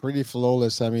 it's pretty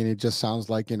flawless. I mean, it just sounds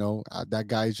like that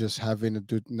guy's just having a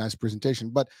nice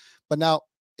presentation. But now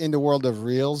in the world of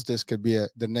reels, this could be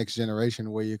the next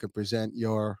generation where you can present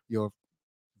your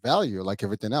value like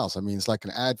everything else. I mean, it's like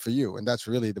an ad for you, and that's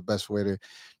really the best way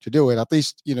to do it. At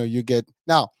least you get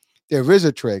now. There is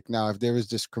a trick now if there is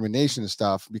discrimination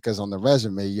stuff because on the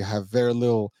resume you have very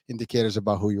little indicators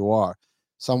about who you are.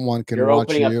 Someone can You're watch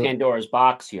opening up you. Pandora's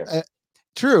box here. uh,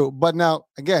 True, but now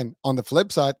again, on the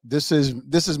flip side, this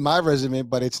is my resume,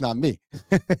 but it's not me.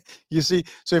 You see,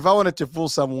 so if I wanted to fool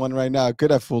someone right now, I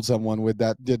could have fooled someone with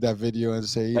that, did that video and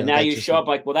say, But now that's you just show up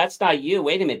like, well, that's not you.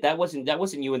 Wait a minute, that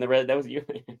wasn't you in the red. That was you.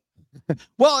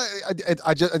 well,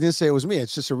 I didn't say it was me.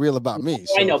 It's just a reel about me.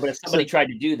 I So know, but if so somebody tried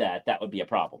to do that, that would be a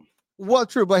problem. well,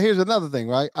 true, but here's another thing,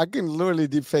 right? I can literally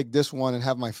deep fake this one and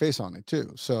have my face on it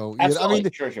too. So I Absolutely.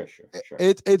 mean, Sure, sure, sure, sure.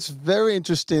 it's very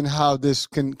interesting how this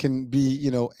can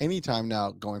be anytime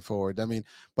now going forward. I mean,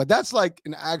 but that's like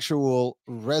an actual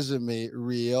resume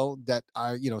reel that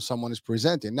someone is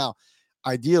presenting. Now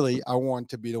ideally I want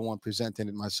to be the one presenting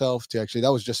it myself, to actually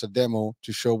that was just a demo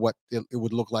to show what it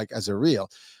would look like as a reel.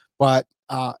 But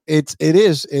it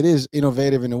is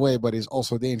innovative in a way, but it's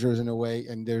also dangerous in a way,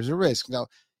 and there's a risk. Now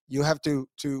you have to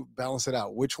balance it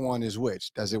out. Which one is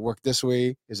which? Does it work this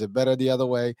way? Is it better the other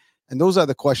way? And those are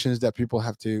the questions that people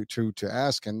have to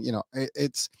ask. And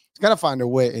it's got to find a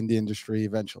way in the industry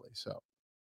eventually. So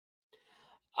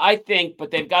I think,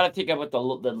 but they've got to take up with the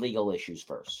legal issues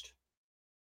first.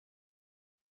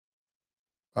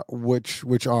 which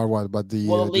are what about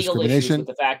Well, the the legal issues with discrimination?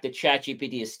 the fact that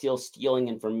ChatGPT is still stealing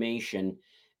information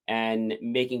and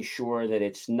making sure that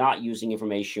it's not using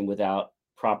information without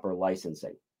proper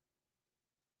licensing.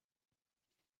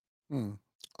 Hmm.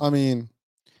 I mean,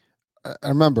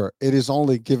 remember, it is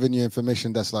only giving you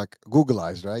information that's like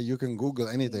Googleized, right? You can Google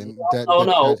anything that Oh that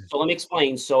no. chat. So let me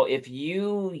explain. So if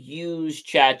you use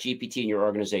Chat GPT in your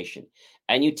organization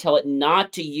and you tell it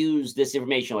not to use this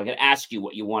information, like it asks you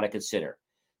what you want to consider,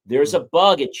 there's a Mhm.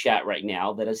 bug in chat right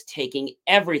now that is taking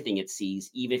everything it sees,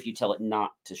 even if you tell it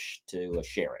not to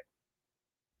share it.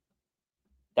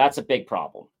 That's a big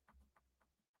problem,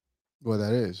 Well,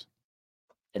 that is.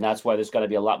 and that's why there's going to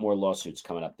be a lot more lawsuits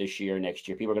coming up this year, next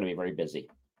year. People are going to be very busy.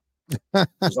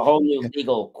 There's a whole new Yeah.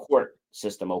 legal court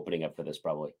system opening up for this,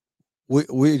 probably.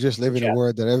 We just live in a Chat.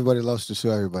 world that everybody loves to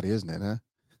sue everybody, isn't it?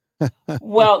 Huh?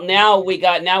 Well, now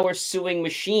we're suing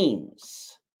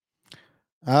machines.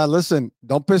 Listen,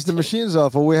 don't piss the machines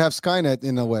off, or we have Skynet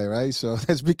in a way, right? So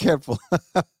let's be careful.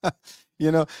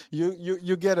 You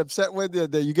get upset with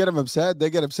it, you get them upset, they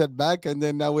get upset back, and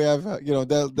then now we have,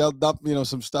 they'll dump,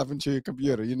 some stuff into your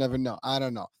computer. You never know. I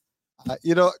don't know.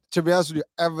 To be honest with you,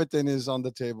 everything is on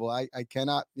the table. I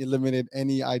cannot eliminate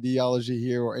any ideology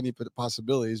here or any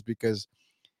possibilities because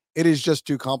it is just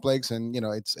too complex, and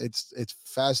it's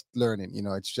fast learning.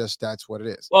 It's just that's what it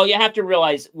is. Well, you have to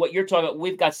realize what you're talking about.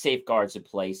 We've got safeguards in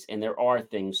place, and there are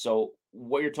things. So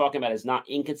what you're talking about is not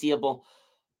inconceivable,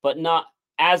 but not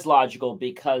as logical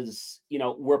because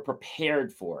we're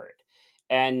prepared for it,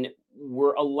 and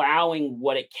we're allowing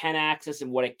what it can access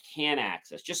and what it can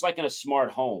access. Just like in a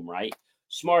smart home, right?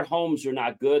 Smart homes are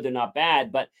not good; they're not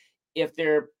bad, but if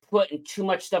they're putting too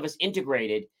much stuff is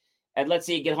integrated, and let's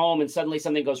say you get home and suddenly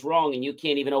something goes wrong and you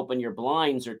can't even open your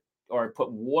blinds or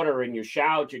put water in your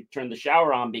shower to turn the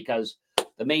shower on because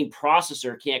the main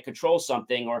processor can't control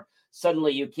something, or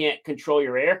suddenly you can't control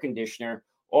your air conditioner,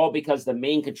 all because the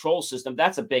main control system.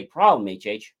 That's a big problem,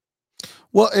 HH.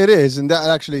 Well, it is, and that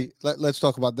actually let's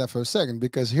talk about that for a second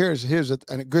because here's a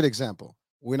good example.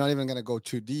 We're not even going to go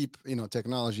too deep,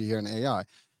 technology here in AI.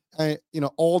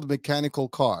 Old mechanical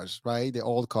cars, right? The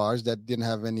old cars that didn't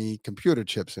have any computer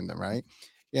chips in them, right?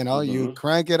 You Mm-hmm.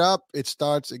 crank it up, it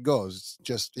starts, it goes. It's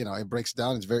just, it breaks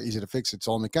down. It's very easy to fix. It's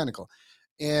all mechanical.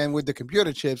 And with the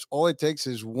computer chips, all it takes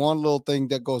is one little thing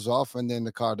that goes off, and then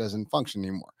the car doesn't function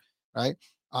anymore, right?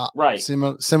 Right.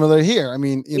 Similar here. I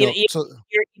mean, Even, even so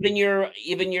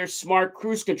even your smart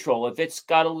cruise control, if it's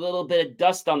got a little bit of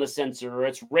dust on the sensor or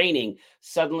it's raining,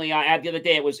 suddenly I had the other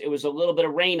day it was a little bit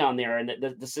of rain on there, and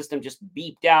the system just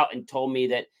beeped out and told me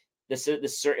that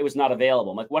it was not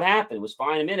available. I'm like, what happened? It was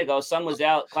fine a minute ago. Sun was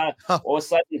out. All of a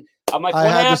sudden, I'm like, I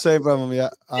what had the happened? same problem. Yeah,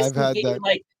 I've System had gave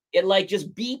that. it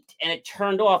just beeped and it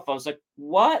turned off. I was like,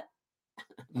 what?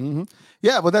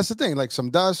 Yeah, but that's the thing. Like some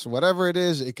dust, whatever it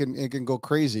is, it can go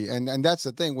crazy, and that's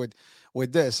the thing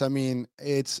with this. I mean,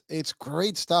 it's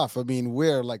great stuff. I mean,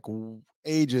 we're like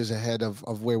ages ahead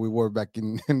of where we were back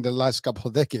in in the last couple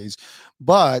of decades,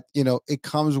 but it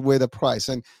comes with a price.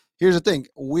 And here's the thing: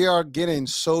 we are getting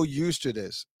so used to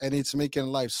this, and it's making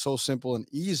life so simple and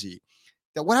easy.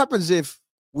 That what happens if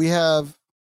we have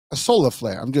a solar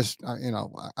flare? I'm just,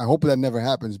 I hope that never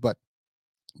happens, but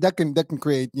that can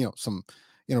create some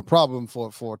problem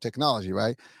for technology,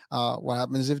 right? What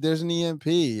happens if there's an EMP?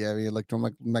 I mean,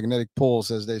 electromagnetic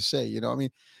pulse, as they say. I mean,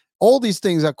 all these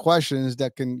things are questions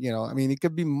that can, I mean, it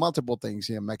could be multiple things.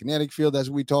 Magnetic field, as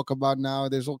we talk about now.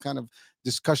 There's all kind of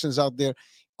discussions out there.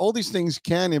 All these things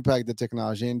can impact the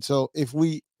technology, and so if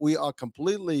we are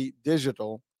completely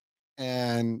digital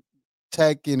and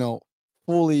tech,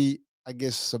 fully, I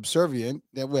guess, subservient,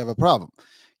 then we have a problem.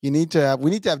 We need to have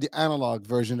the analog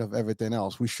version of everything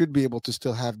else. We should be able to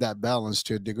still have that balance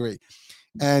to a degree.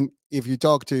 And if you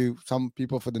talk to some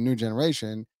people for the new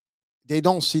generation, they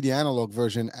don't see the analog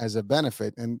version as a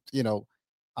benefit. And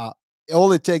uh,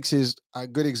 all it takes is a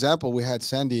good example. We had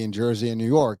Sandy in Jersey and New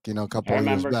York, a I couple of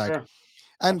years remember, back. sure,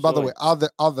 And by the way, absolutely,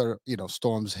 other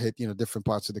storms hit different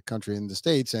parts of the country in the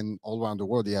states and all around the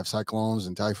world. You have cyclones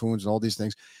and typhoons and all these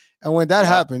things. And when that yeah.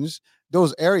 happens,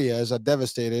 those areas are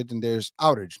devastated and there's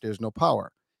outage. There's no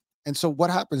power. And so what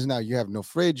happens now? You have no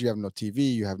fridge, you have no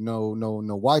TV, you have no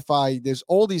Wi-Fi. There's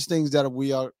all these things that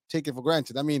we are taking for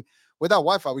granted. I mean, without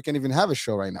Wi-Fi, we can't even have a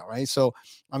show right now, right? So,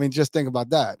 I mean, just think about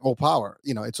that. All power,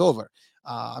 it's over.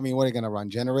 I mean, what are you going to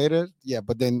run? Generator? Yeah,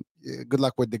 but then good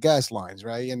luck with the gas lines,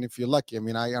 right? And if you're lucky, I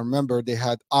mean, I remember they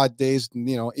had odd days,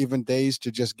 even days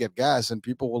to just get gas, and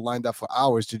people will line up for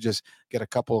hours to just get a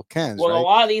couple of cans, Well, a right?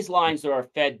 lot of these lines are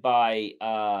fed by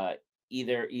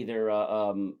either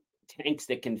tanks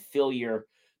that can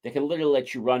that can literally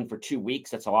let you run for 2 weeks.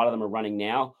 That's a lot of them are running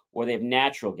now, or they have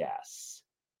natural gas.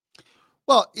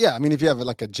 Well, yeah, I mean, if you have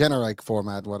like a generic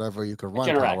format, whatever, you could run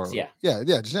Generacs, power. yeah. Yeah,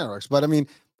 yeah, generics. But I mean,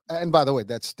 And by the way,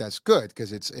 that's good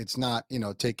because it's not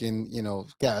taking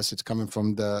gas. It's coming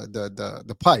from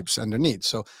the pipes underneath,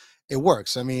 so it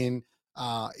works. I mean,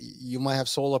 you might have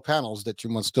solar panels that you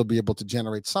must still be able to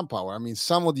generate some power. I mean,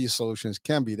 some of these solutions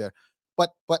can be there,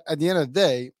 but at the end of the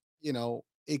day,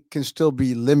 it can still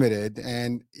be limited.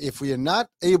 And if we are not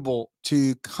able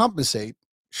to compensate,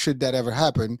 should that ever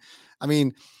happen, I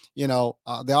mean,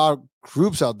 there are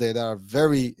groups out there that are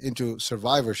very into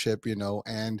survivorship,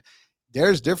 and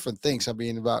there's different things. I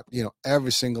mean, about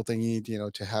every single thing you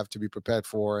need, to have to be prepared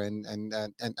for, and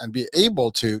be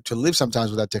able to live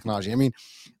sometimes with that technology. I mean,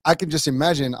 I can just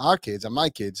imagine our kids and my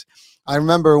kids. I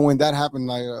remember when that happened,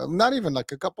 like not even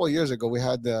like a couple of years ago, we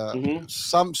had Mm-hmm.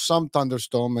 some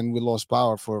thunderstorm and we lost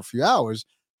power for a few hours,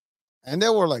 and they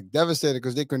were like devastated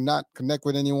because they could not connect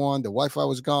with anyone. The Wi-Fi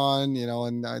was gone,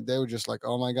 and they were just like,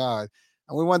 "Oh my god!"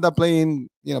 And we wound up playing,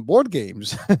 board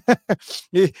games.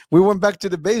 We went back to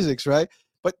the basics, right?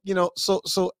 But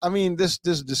so I mean, this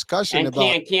discussion And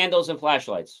about, candles and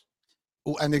flashlights.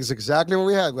 and it's exactly what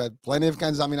we had. We had plenty of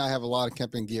kinds. I mean, I have a lot of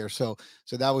camping gear, so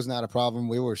that was not a problem.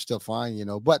 We were still fine,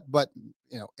 But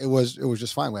it was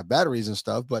just fine. We had batteries and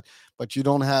stuff, but you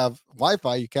don't have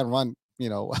Wi-Fi. You can't run, a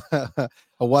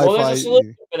Well, there's a Wi-Fi.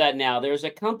 solution for that now. There's a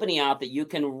company out that you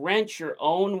can rent your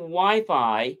own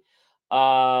Wi-Fi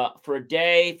for a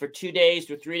day, for 2 days,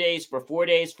 for 3 days, for 4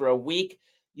 days, for a week.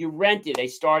 You rent it. They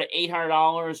start at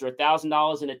 $800 or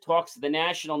 $1,000, and it talks to the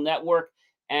national network,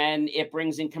 and it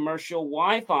brings in commercial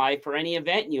Wi-Fi for any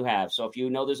event you have. So if you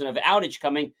know there's an outage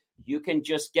coming, you can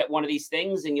just get one of these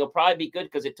things, and you'll probably be good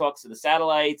because it talks to the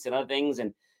satellites and other things,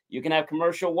 and you can have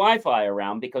commercial Wi-Fi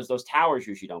around because those towers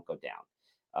usually don't go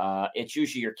down. It's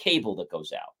usually your cable that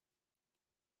goes out.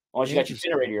 Once you got your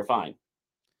Interesting. generator, you're fine.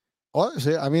 Well,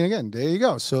 see, I mean, again, there you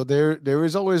go. So there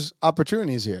is always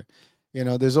opportunities here.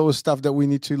 There's always stuff that we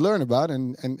need to learn about,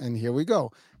 and here we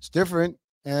go. It's different,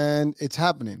 and it's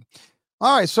happening.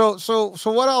 All right. So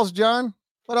what else, John?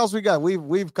 What else we got?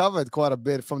 We've covered quite a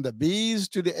bit, from the bees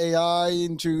to the AI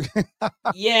into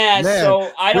Yeah, man.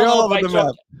 so I We're don't all know if over I the map.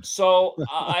 talked. So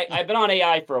I've been on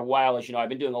AI for a while, as you know. I've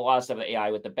been doing a lot of stuff with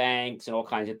AI with the banks and all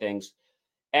kinds of things.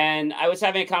 And I was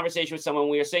having a conversation with someone.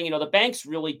 We were saying, the banks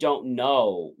really don't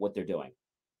know what they're doing.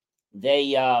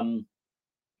 They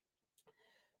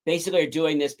basically are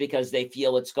doing this because they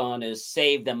feel it's going to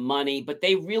save them money, but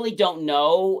they really don't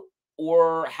know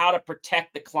or how to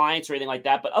protect the clients or anything like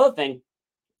that. But other thing,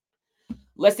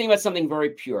 let's think about something very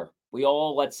pure. We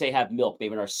all, let's say, have milk,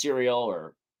 maybe in our cereal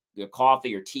or your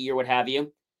coffee or tea or what have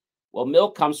you. Well,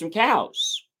 milk comes from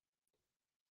cows.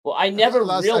 Well, I never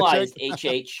Last I realized,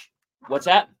 checked, what's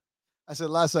that? I said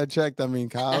last I checked. I mean,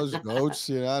 cows, goats.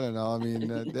 I don't know. I mean,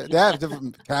 they have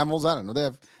different camels. I don't know. They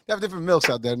have different milks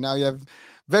out there. Now you have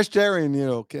vegetarian,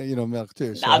 milk too. No,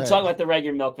 So I'm hey, talking about the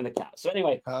regular milk from the cow. So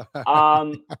anyway,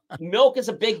 milk is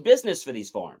a big business for these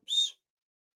farms.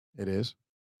 it is.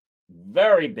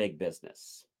 Very big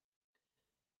business.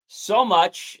 So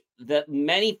much that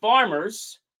many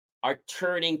farmers are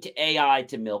turning to AI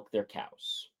to milk their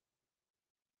cows.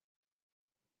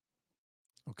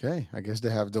 Okay, I guess they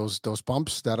have those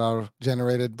pumps that are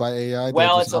generated by AI. They're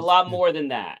Well, just it's a not. lot Yeah. more than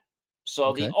that.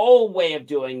 So the Okay, old way of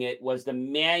doing it was the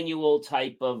manual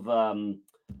type of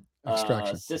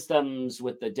extraction. systems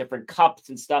with the different cups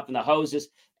and stuff and the hoses,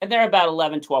 and they're about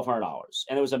 $1,100-$1,200,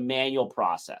 and it was a manual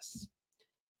process.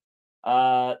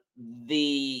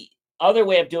 The other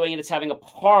way of doing it is having a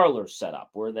parlor set up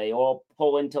where they all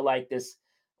pull into like this,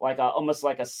 almost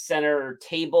like a center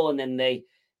table, and then they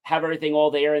have everything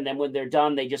all there, and then when they're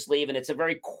done, they just leave, and it's a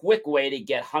very quick way to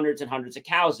get hundreds and hundreds of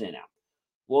cows in and out.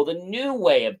 Well, the new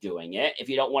way of doing it, if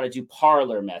you don't want to do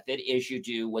parlor method, is you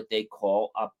do what they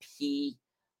call a P.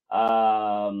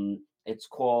 It's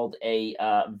called a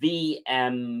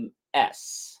VMS.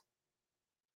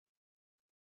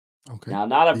 Okay, Now,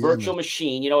 not a virtual VMS.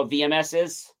 machine. You know what VMS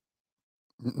is?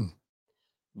 Mm-mm.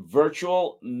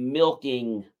 Virtual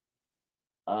milking.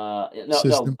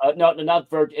 System. No, not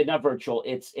virtual.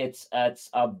 It's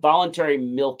a voluntary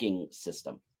milking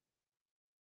system.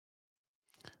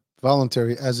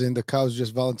 Voluntary, as in the cows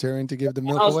just volunteering to give the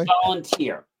milk Cows away.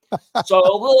 volunteer. So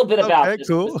a little bit about Okay, this.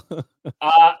 cool.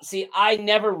 See, I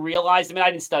never realized. I mean, I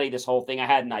didn't study this whole thing. I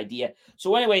had an idea.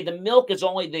 So anyway, the milk is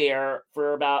only there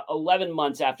for about 11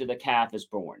 months after the calf is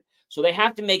born. So they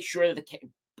have to make sure that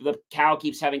the cow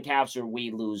keeps having calves, or we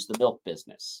lose the milk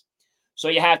business. So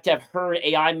you have to have herd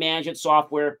AI management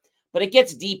software, but it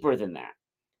gets deeper than that.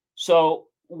 So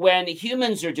when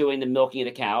humans are doing the milking of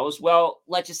the cows, well,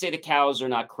 let's just say the cows are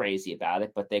not crazy about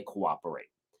it, but they cooperate.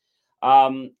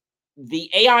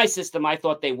 The AI system I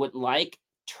thought they wouldn't like.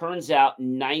 Turns out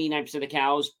 99% of the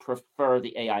cows prefer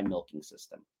the AI milking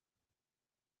system.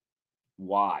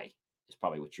 Why is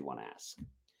probably what you want to ask.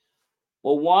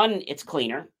 Well, one, it's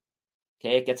cleaner.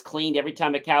 Okay, it gets cleaned every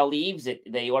time a cow leaves.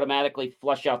 They automatically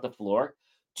flush out the floor.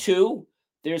 Two,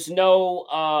 there's no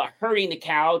hurting the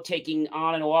cow, taking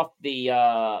on and off the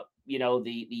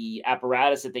the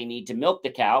apparatus that they need to milk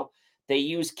the cow. They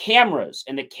use cameras,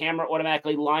 and the camera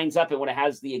automatically lines up, and when it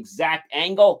has the exact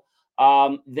angle,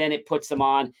 then it puts them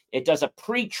on. It does a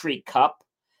pre-treat cup.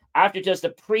 After it does the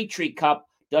pre-treat cup,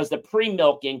 does the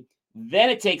pre-milking, then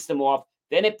it takes them off.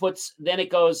 Then it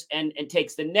goes and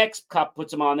takes the next cup,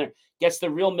 puts them on there, gets the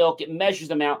real milk, it measures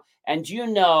them out. And do you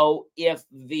know if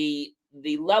the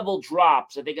level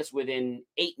drops, I think it's within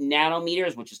 8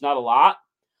 nanometers, which is not a lot,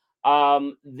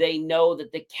 they know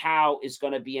that the cow is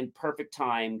going to be in perfect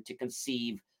time to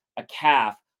conceive a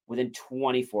calf within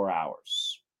 24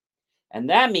 hours. And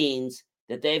that means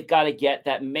that they've got to get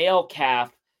that male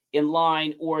calf in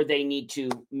line, or they need to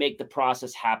make the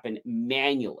process happen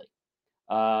manually.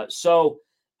 So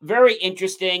very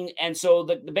interesting. And so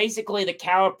basically the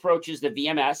cow approaches the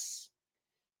VMS.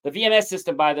 The VMS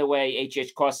system, by the way,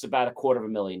 HH costs about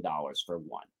 $250,000 for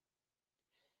one.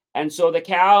 And so the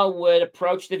cow would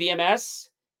approach the VMS.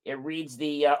 It reads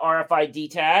the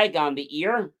RFID tag on the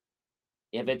ear.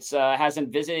 If it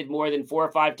hasn't visited more than 4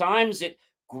 or 5 times, it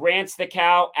grants the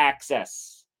cow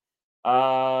access.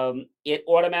 It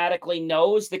automatically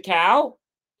knows the cow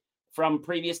from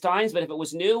previous times, but if it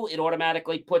was new, it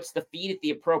automatically puts the feed at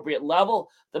the appropriate level.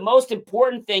 The most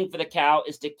important thing for the cow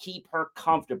is to keep her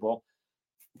comfortable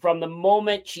from the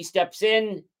moment she steps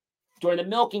in during the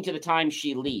milking to the time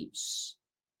she leaves,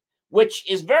 which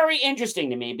is very interesting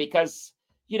to me because,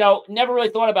 never really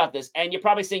thought about this. And you're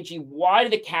probably saying, gee, why do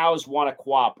the cows want to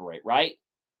cooperate, right?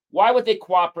 Why would they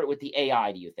cooperate with the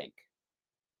AI, do you think?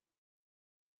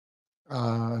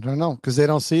 I don't know, because they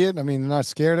don't see it. I mean, they're not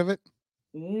scared of it.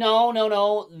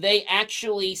 No. They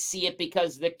actually see it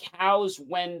because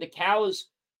when the cows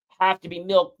have to be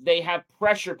milked, they have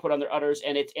pressure put on their udders,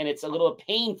 and it's a little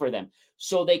pain for them.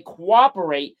 So they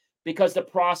cooperate because the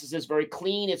process is very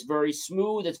clean, it's very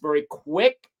smooth, it's very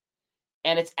quick,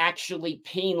 and it's actually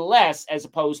painless as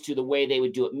opposed to the way they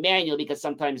would do it manually, because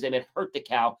sometimes they would hurt the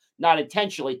cow, not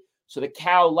intentionally. So the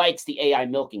cow likes the AI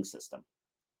milking system.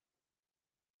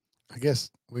 I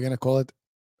guess we're going to call it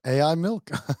AI milk.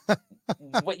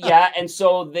 But yeah, and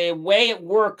so the way it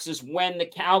works is when the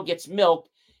cow gets milked,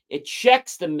 it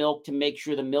checks the milk to make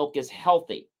sure the milk is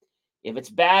healthy. If it's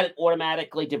bad, it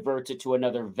automatically diverts it to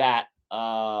another vat,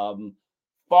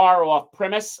 far off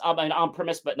premise, on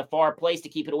premise, but in a far place to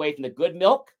keep it away from the good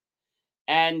milk.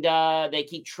 And they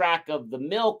keep track of the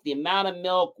milk, the amount of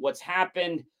milk, what's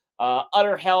happened,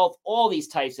 udder health, all these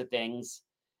types of things.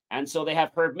 And so they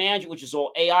have herd management, which is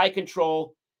all AI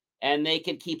control, and they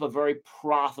can keep a very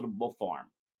profitable farm.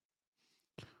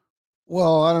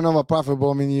 Well, I don't know about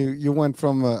profitable. I mean, you went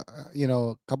from a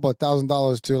couple of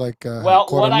 $1,000s to like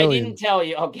what I $250,000. didn't tell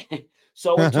you. Okay,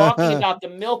 so we're talking about the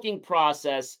milking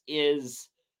process is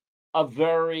a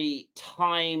very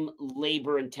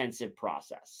labor intensive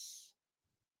process,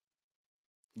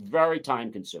 very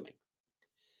time consuming.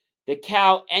 The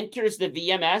cow enters the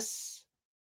VMS.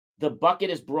 The bucket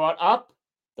is brought up.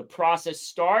 The process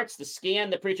starts. The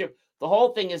scan, the pre-trip, the whole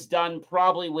thing is done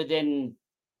probably within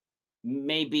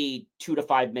maybe 2 to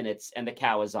 5 minutes, and the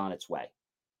cow is on its way.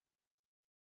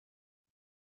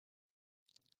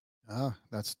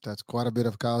 That's quite a bit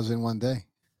of cows in one day.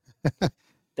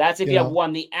 That's if you have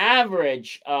one. The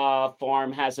average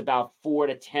farm has about 4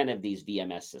 to 10 of these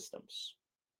VMS systems.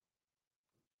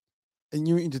 And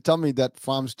you mean to tell me that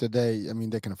farms today, I mean,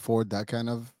 they can afford that kind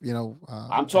of,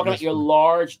 I'm talking about your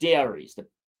large dairies.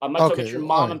 I'm not talking about your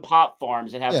mom and pop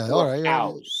farms that have 4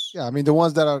 cows. Yeah, I mean the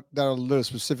ones that are a little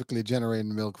specifically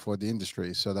generating milk for the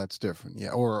industry, so that's different.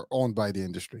 Yeah, or owned by the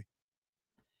industry.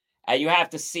 And you have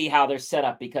to see how they're set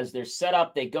up, because they're set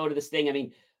up. They go to this thing. I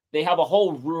mean, they have a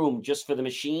whole room just for the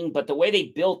machine, but the way they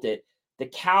built it, the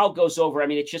cow goes over. I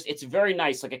mean, it's very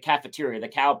nice, like a cafeteria. The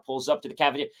cow pulls up to the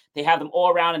cafeteria. They have them all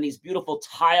around in these beautiful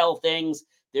tile things.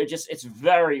 It's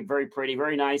very, very pretty,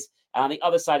 very nice. And on the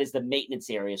other side is the maintenance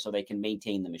area, so they can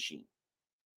maintain the machine.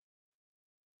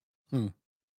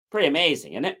 Pretty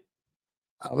amazing, isn't it?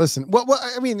 Listen, well,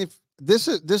 I mean, if this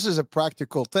is a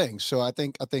practical thing, so I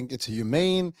think it's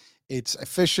humane, it's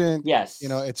efficient. Yes,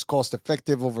 it's cost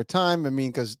effective over time. I mean,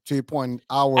 because to your point,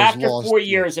 hours after lost, 4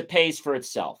 years, it pays for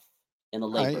itself in the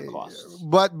labor costs.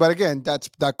 But again,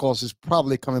 that cost is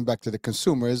probably coming back to the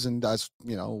consumers, and that's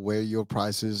where your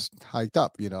price is hiked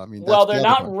up. I mean, well, they're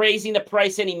not raising the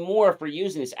price anymore for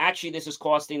using this. Actually, this is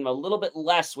costing them a little bit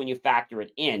less when you factor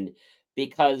it in,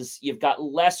 because you've got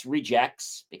less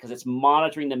rejects, because it's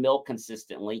monitoring the milk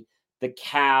consistently. The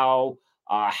cow,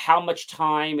 how much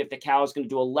time, if the cow is going to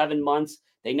do 11 months,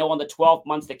 they know on the 12th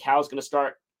months the cow is going to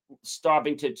start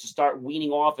starving to start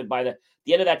weaning off, and by the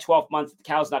end of that 12th month, the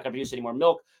cow's not going to produce any more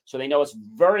milk. So they know it's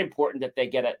very important that they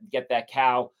get that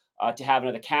cow to have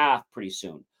another calf pretty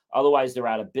soon. Otherwise, they're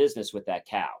out of business with that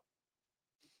cow.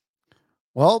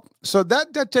 Well, so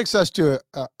that takes us to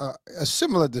a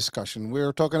similar discussion.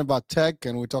 We're talking about tech,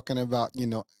 and we're talking about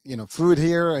food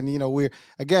here, and we're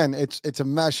again it's a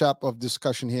mashup of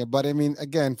discussion here. But I mean,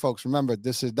 again, folks, remember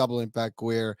this is Double Impact,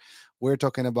 where we're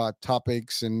talking about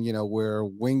topics, and we're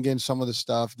winging some of the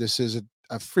stuff. This is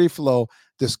a free flow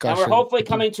discussion. And we're hopefully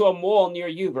coming to a mall near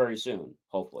you very soon.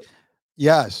 Hopefully.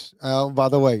 Yes. By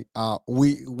the way,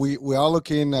 we are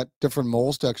looking at different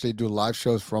malls to actually do live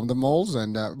shows from the malls.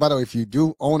 And by the way, if you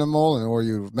do own a mall or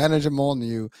you manage a mall, and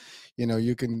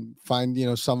you can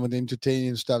find some of the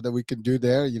entertaining stuff that we can do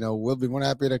there. We'll be more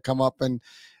happy to come up and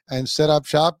set up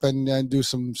shop and do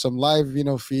some live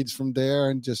feeds from there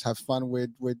and just have fun with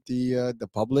the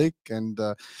public, and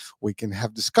we can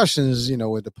have discussions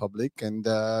with the public, and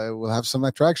we'll have some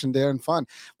attraction there and fun.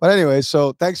 But anyway,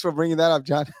 so thanks for bringing that up,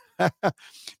 John.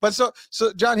 But so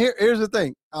John, here's the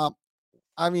thing.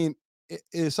 I mean, it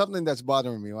is something that's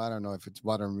bothering me. Well, I don't know if it's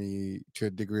bothering me to a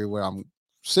degree where I'm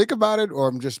sick about it, or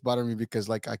I'm just bothering me because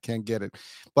like I can't get it.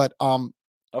 But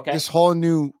okay, this whole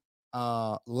new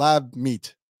lab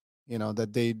meat, that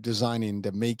they designing,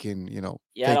 the making,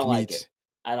 yeah, I don't like it.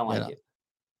 I don't like it.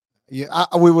 Yeah,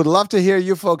 we would love to hear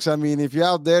you folks. I mean, if you're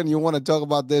out there and you want to talk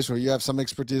about this, or you have some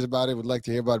expertise about it, we'd like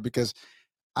to hear about it, because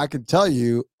I can tell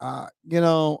you,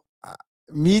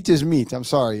 meat is meat. I'm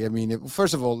sorry. I mean,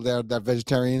 first of all, there are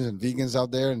vegetarians and vegans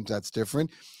out there, and that's different.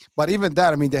 But even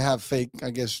that, I mean, they have fake,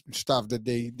 I guess, stuff that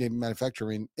they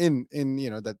manufacture in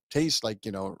that tastes like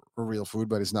real food,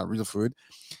 but it's not real food.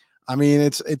 I mean,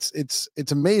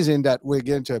 it's amazing that we're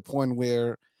getting to a point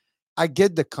where I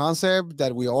get the concept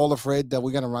that we're all afraid that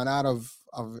we're gonna run out of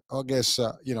I guess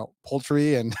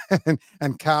poultry and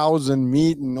and cows and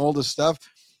meat and all this stuff.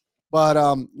 But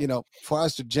for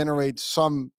us to generate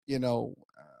some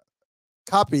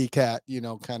copycat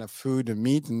kind of food and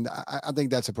meat, and I think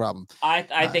that's a problem.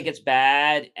 I think it's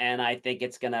bad, and I think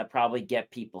it's gonna probably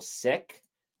get people sick.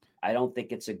 I don't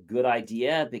think it's a good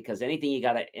idea, because anything you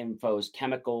got to impose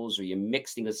chemicals, or you're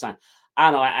mixing with some,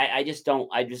 I don't know. I just don't.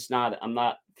 I'm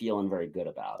not feeling very good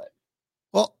about it.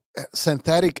 Well,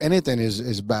 synthetic anything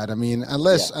is bad. I mean,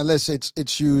 unless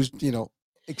it's used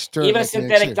external. Even a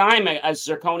synthetic diamond, a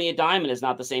zirconia diamond, is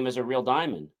not the same as a real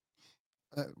diamond.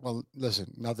 Well,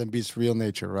 listen, nothing beats real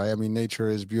nature, right? I mean, nature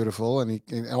is beautiful, and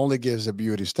it only gives the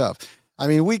beauty stuff. I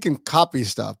mean, we can copy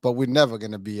stuff, but we're never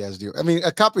going to be as the. I mean,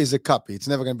 a copy is a copy. It's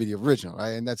never going to be the original,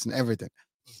 right? And that's in everything.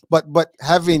 But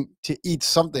having to eat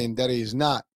something that is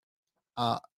not,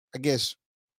 I guess,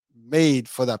 made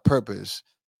for that purpose,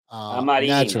 I'm not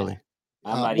naturally.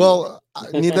 I'm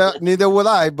not neither will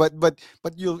I. But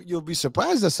you'll be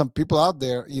surprised that some people out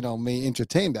there, may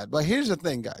entertain that. But here's the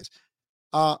thing, guys.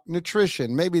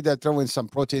 Nutrition. Maybe they're throwing some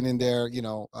protein in there,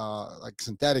 like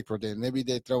synthetic protein. Maybe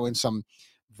they throw in some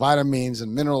vitamins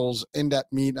and minerals in that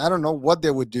meat. I don't know what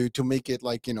they would do to make it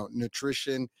like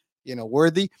nutrition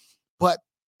worthy, but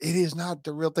it is not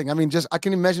the real thing. I mean, just I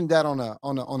can imagine that on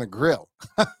a grill.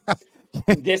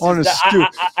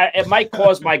 It might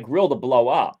cause my grill to blow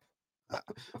up.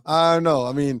 I don't know.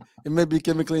 I mean, it may be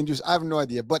chemically induced. I have no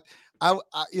idea, but I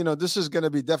this is going to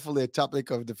be definitely a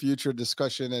topic of the future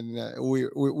discussion, and we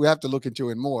have to look into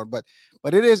it more. But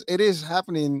it is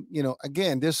happening.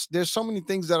 Again, there's so many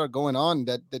things that are going on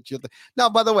that you now.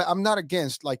 By the way, I'm not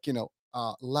against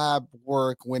lab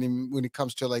work when it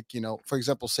comes to for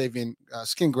example, saving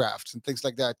skin grafts and things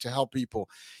like that to help people.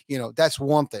 That's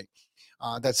one thing.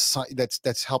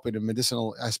 That's helping the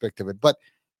medicinal aspect of it. But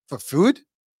for food,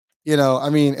 I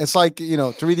mean, it's like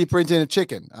 3D printing a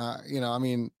chicken. I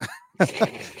mean. I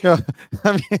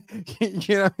mean,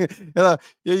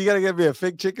 you gotta get me a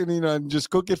fake chicken, and just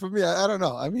cook it for me. I don't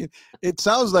know. I mean, it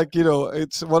sounds like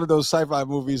it's one of those sci-fi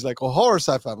movies, like horror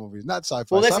sci-fi movies, not sci-fi.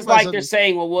 Well, this sci-fi is like they're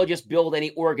saying, well, we'll just build any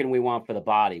organ we want for the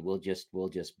body. We'll just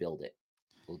build it.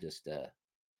 We'll just.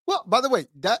 Well, by the way,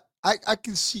 that I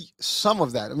can see some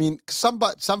of that. I mean, some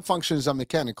functions are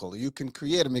mechanical. You can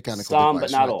create a mechanical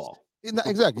device, but not all.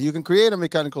 Exactly. You can create a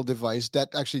mechanical device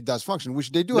that actually does function,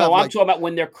 which they do have. No, I'm talking about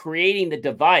when they're creating the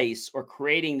device or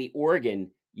creating the organ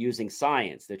using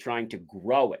science. They're trying to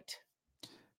grow it.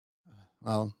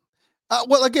 Well,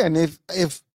 again, if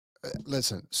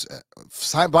listen,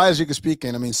 biologically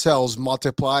speaking, I mean, cells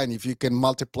multiply, and if you can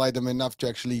multiply them enough to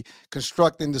actually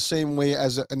construct in the same way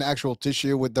as an actual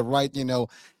tissue with the right,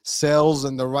 cells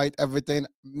and the right everything,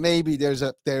 maybe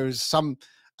there's some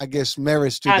I guess,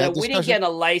 merits to I don't that know. We didn't discussion. get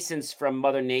a license from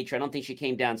Mother Nature. I don't think she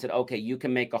came down and said, "Okay, you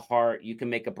can make a heart, you can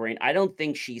make a brain." I don't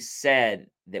think she said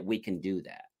that we can do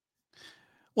that.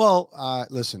 Well,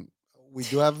 listen, we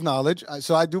do have knowledge,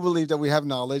 so I do believe that we have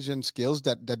knowledge and skills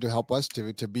that do help us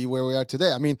to be where we are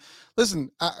today. I mean, listen,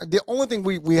 the only thing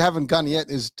we haven't done yet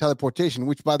is teleportation,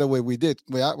 which, by the way, we did.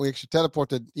 We actually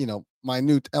teleported,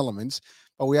 minute elements,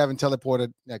 but we haven't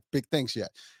teleported like big things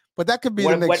yet. But that could be the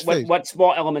What next what what phase. what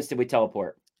small elements did we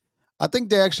teleport? I think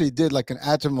they actually did like an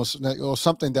atom or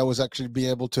something that was actually be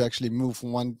able to actually move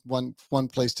from one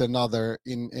place to another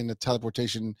in a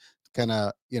teleportation kind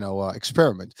of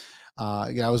experiment.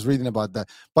 I was reading about that,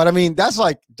 but I mean that's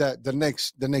like the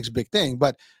next big thing.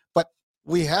 But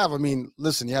we have, I mean,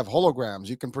 listen, you have holograms,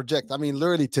 you can project. I mean,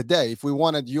 literally today, if we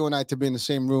wanted you and I to be in the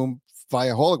same room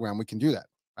via hologram, we can do that,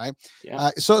 right? Yeah.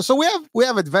 So we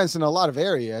have advanced in a lot of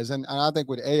areas, and I think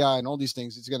with AI and all these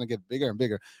things, it's going to get bigger and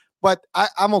bigger. But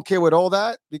I'm okay with all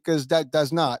that because that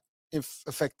does not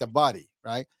affect the body,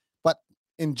 right? But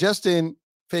ingesting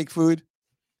fake food,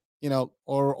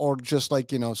 or just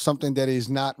like something that is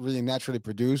not really naturally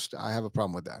produced, I have a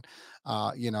problem with that.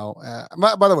 By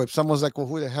the way, if someone's like, "Well,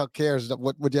 who the hell cares?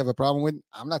 What would you have a problem with?"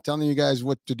 I'm not telling you guys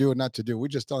what to do or not to do. We're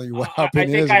just telling you what our I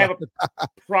opinion think is I about have it. a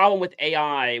problem with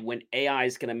AI when AI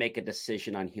is going to make a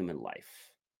decision on human life.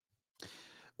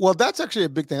 Well, that's actually a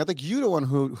big thing. I think you're the one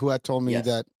who had told me Yes.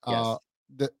 that Yes.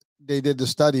 that they did the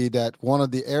study that one of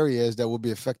the areas that will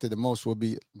be affected the most will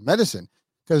be medicine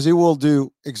because it will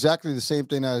do exactly the same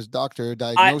thing as doctor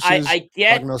diagnosis, I get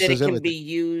that prognosis, it can be everything.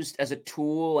 used as a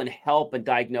tool and help and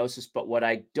diagnosis, but what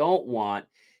I don't want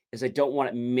is I don't want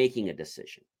it making a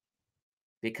decision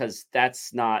because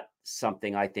that's not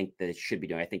something I think that it should be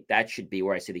doing. I think that should be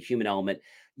where I say the human element.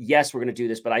 Yes, we're going to do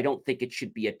this, but I don't think it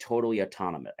should be a totally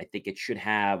autonomous. I think it should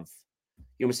have,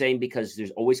 you know what I'm saying? Because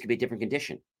there's always going to be a different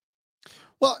condition.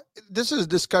 Well, this is a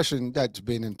discussion that's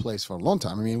been in place for a long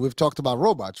time. I mean, we've talked about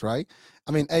robots, right?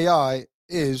 I mean, AI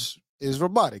is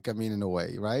robotic. I mean, in a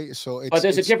way, right? So But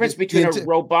there's a it's difference between a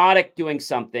robotic doing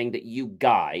something that you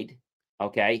guide,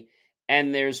 okay,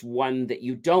 and there's one that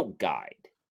you don't guide.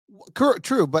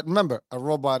 True, but remember, a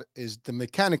robot is the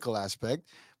mechanical aspect,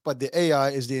 but the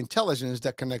AI is the intelligence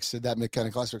that connects to that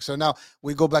mechanical aspect. So now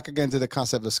we go back again to the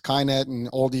concept of Skynet and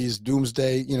all these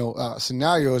doomsday,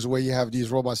 scenarios where you have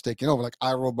these robots taking over, like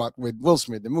iRobot with Will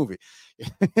Smith, the movie.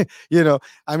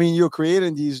 I mean, you're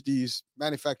creating these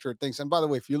manufactured things. And by the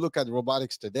way, if you look at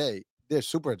robotics today, they're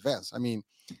super advanced. I mean,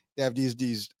 they have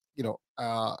these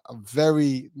a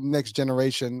very next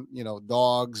generation,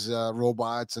 dogs,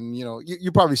 robots, and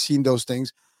you probably seen those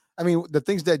things. I mean, the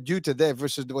things that do today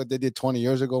versus what they did 20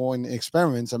 years ago in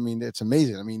experiments. I mean, it's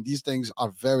amazing. I mean, these things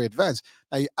are very advanced.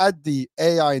 Now you add the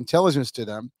AI intelligence to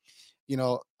them,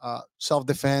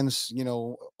 self-defense,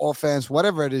 offense,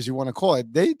 whatever it is you want to call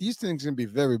it. These things can be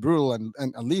very brutal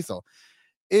and lethal.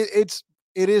 It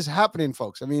is happening,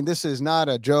 folks. I mean, this is not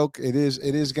a joke. It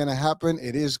is going to happen.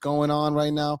 It is going on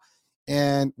right now,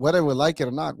 and whether we like it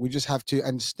or not, we just have to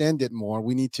understand it more.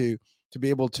 We need to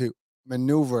be able to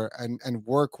maneuver and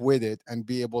work with it and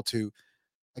be able to,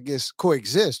 I guess,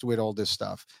 coexist with all this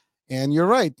stuff. And you're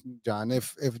right, John.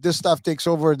 If this stuff takes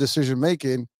over decision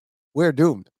making, we're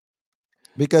doomed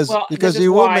because Well, this because is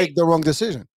you will why make the wrong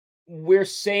decision. we're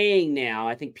saying now,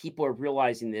 I think people are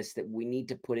realizing this, that we need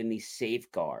to put in these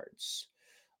safeguards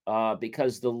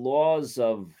because the laws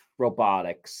of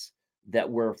robotics that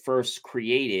were first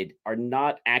created are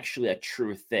not actually a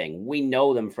true thing. We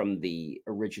know them from the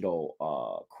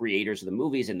original creators of the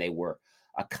movies, and they were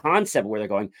a concept where they're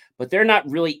going, but they're not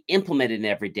really implemented in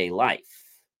everyday life.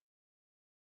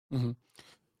 Mhm.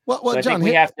 Well, So I think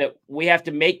John, we have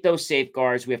to make those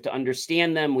safeguards. We have to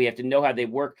understand them. We have to know how they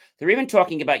work. They're even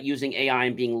talking about using AI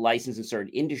and being licensed in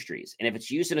certain industries. And if it's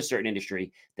used in a certain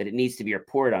industry, that it needs to be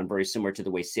reported on, very similar to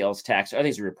the way sales tax, other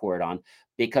things are reported on,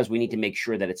 because we need to make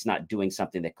sure that it's not doing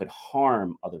something that could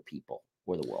harm other people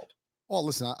or the world. Well,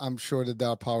 listen, I'm sure that there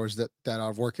are powers that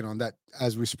are working on that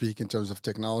as we speak in terms of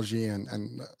technology and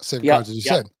safeguards, Yep, as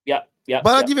you yep, said. yep, yep, But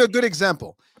I'll yep. give you a good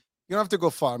example. You don't have to go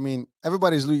far. I mean,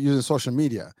 everybody's using social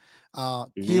media. Hmm.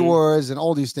 Keywords and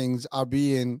all these things are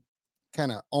being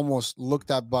kind of almost looked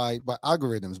at by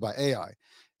algorithms, by AI,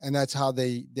 and that's how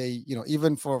they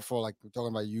even for like we're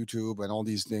talking about YouTube and all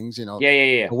these things. Yeah, yeah,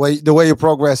 yeah, yeah. The way you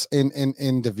progress in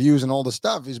the views and all the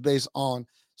stuff is based on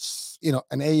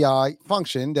an AI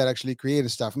function that actually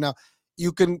created stuff. Now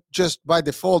you can just by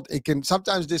default it can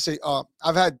sometimes they say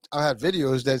I've had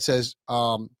videos that says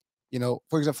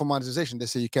for example, for monetization, they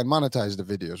say you can monetize the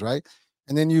videos, right?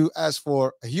 And then you ask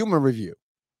for a human review,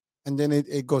 and then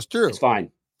it goes It's through. fine.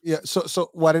 Yeah. So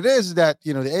what it is that,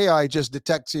 the AI just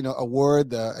detects, a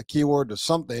word, a keyword or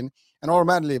something, and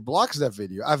automatically blocks that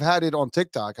video. I've had it on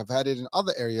TikTok. I've had it in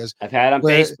other areas I've had it on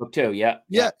where, Facebook too. Yeah.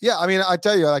 yeah, yeah. I mean, I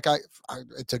tell you, like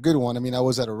it's a good one. I mean, I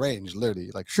was at a range, literally,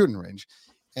 like shooting range,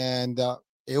 and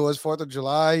it was 4th of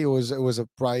July. It was a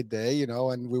bright day,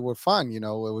 and we were fun. It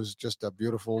was just a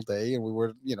beautiful day, and we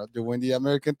were, doing the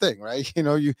American thing, right?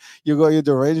 You go to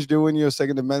the range doing your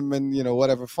Second Amendment,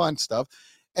 whatever fun stuff,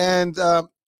 and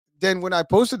then when I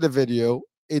posted the video,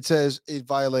 it says it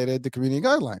violated the community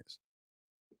guidelines.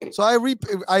 So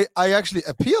I actually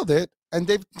appealed it, and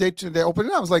they opened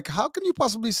it up. I was like, how can you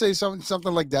possibly say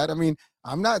something like that? I mean,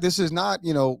 I'm not. This is not,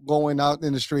 going out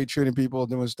in the street shooting people,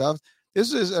 doing stuff.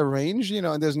 This is arranged,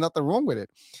 and there's nothing wrong with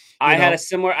it. I had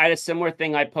a similar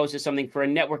thing. I posted something for a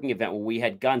networking event where we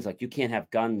had guns. Like, you can't have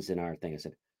guns in our thing. I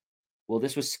said, well,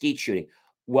 this was skeet shooting.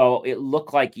 Well, it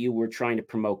looked like you were trying to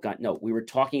promote gun. No, we were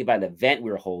talking about an event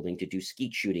we were holding to do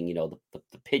skeet shooting. The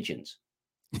pigeons.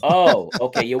 Oh,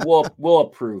 okay. Yeah, we'll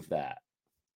approve that.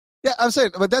 Yeah, I'm saying,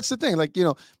 but that's the thing, like,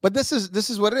 but this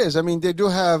is what it is. I mean, they do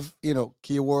have,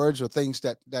 keywords or things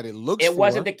that it looks It for.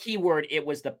 wasn't the keyword, it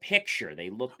was the picture. They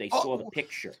saw the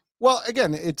picture. Well,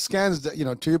 again, it scans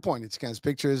the, to your point, it scans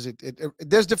pictures.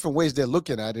 There's different ways they're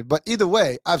looking at it, but either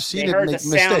way, I've seen They it heard make the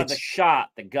mistakes. sound of the shot,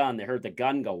 the gun. They heard the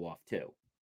gun go off too.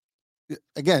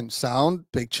 Again, sound,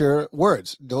 picture,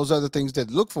 words. Those are the things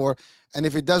that look for. And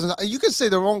if it doesn't, you can say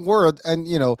the wrong word. And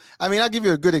I mean, I'll give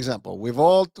you a good example. We've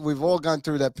all gone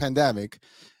through that pandemic,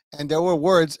 and there were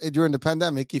words during the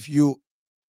pandemic. If you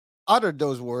uttered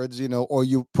those words, or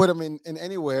you put them in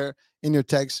anywhere in your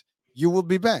text, you will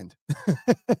be banned.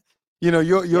 Your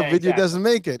video exactly. doesn't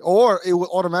make it, or it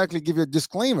will automatically give you a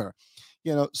disclaimer.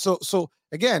 So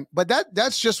again, but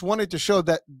that's just wanted to show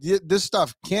that this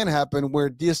stuff can happen, where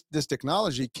this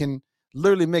technology can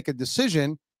literally make a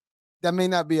decision that may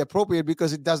not be appropriate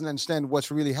because it doesn't understand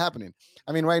what's really happening.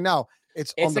 I mean, right now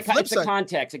it's on the flip side. The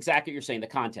context, exactly what you're saying, the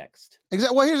context.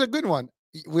 Exactly. Well, here's a good one.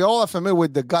 We all are familiar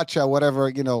with the gotcha,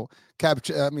 whatever,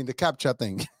 capture. I mean, the captcha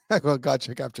thing. Well,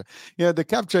 gotcha, captcha. The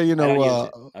captcha. I don't use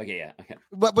it. Okay, yeah, okay.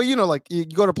 But like you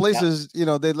go to places,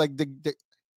 they like they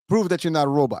prove that you're not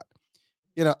a robot.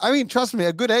 I mean, trust me,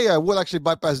 a good AI will actually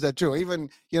bypass that too.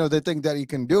 Even, they think that you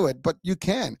can do it, but you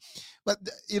can. But,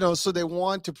 so they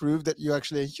want to prove that you're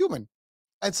actually a human.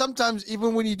 And sometimes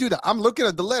even when you do that, I'm looking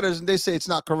at the letters and they say it's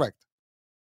not correct.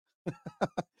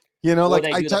 Or like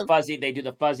they do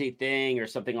the fuzzy thing or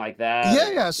something like that.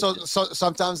 Yeah, yeah. So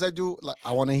sometimes I do, like,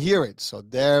 I want to hear it. So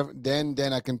then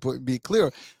I can be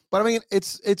clear. But I mean,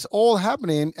 it's all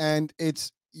happening, and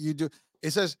it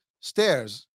says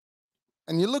stairs,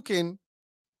 and you're looking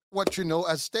what you know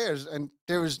as stairs, and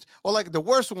like the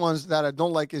worst ones that I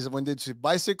don't like is when they say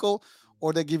bicycle,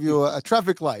 or they give you a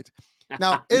traffic light.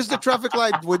 Now, is the traffic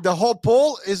light with the whole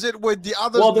pole? Is it with the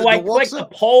others? Well, do I click the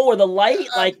pole or the light?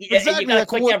 Like, exactly. You gotta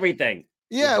click everything.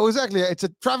 Yeah, exactly. It's a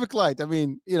traffic light. I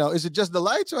mean, is it just the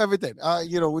lights or everything?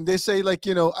 When they say, like,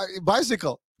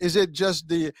 bicycle, is it just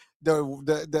the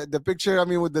picture? I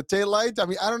mean, with the tail light. I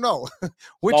mean, I don't know.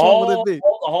 Which one would it be?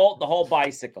 The whole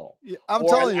bicycle. Yeah, I'm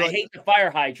telling you. I hate the fire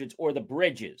hydrants or the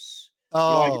bridges.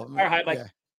 Oh, fire hydrant, yeah.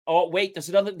 Oh, wait, there's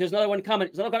another one coming.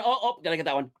 There's another one. Oh, gotta get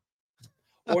that one.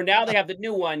 Or now they have the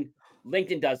new one.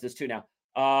 LinkedIn does this too now.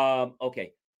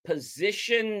 Okay.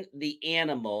 Position the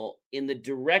animal in the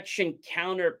direction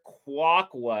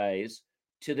counterclockwise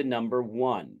to the number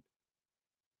 1.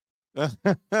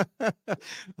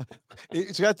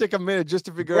 It's got to take a minute just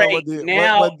to figure Great.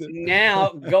 out what the now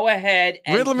go ahead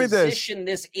and riddle me position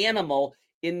this animal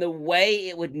in the way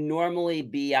it would normally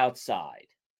be outside.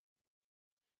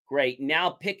 Great.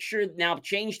 Now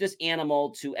change this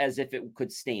animal to as if it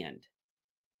could stand.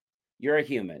 You're a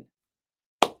human.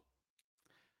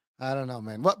 I don't know,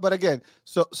 man. But again,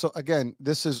 so again,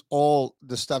 this is all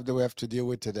the stuff that we have to deal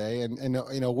with today, and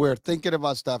we're thinking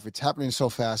about stuff. It's happening so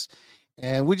fast,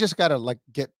 and we just gotta, like,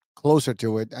 get closer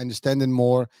to it, understanding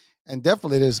more, and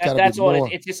definitely there's gotta that's be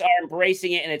more. It's just our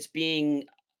embracing it, and it's being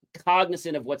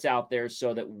cognizant of what's out there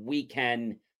so that we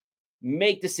can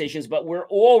make decisions. But we're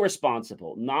all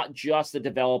responsible, not just the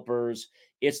developers.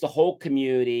 It's the whole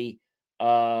community,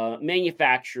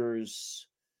 manufacturers.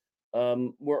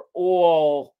 We're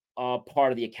all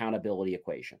part of the accountability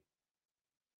equation.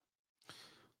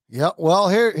 Yeah. Well,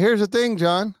 here's the thing,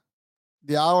 John.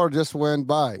 The hour just went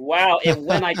by. Wow.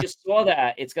 When I just saw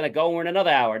that, it's going to go in another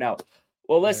hour. No.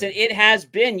 Well, listen, It has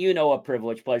been, a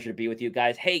privilege, pleasure to be with you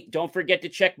guys. Hey, don't forget to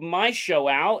check my show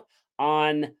out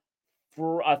on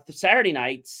Saturday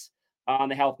nights on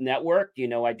the Health Network.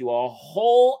 I do a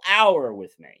whole hour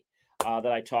with me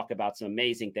that I talk about some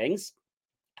amazing things.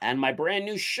 and my brand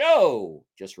new show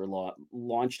just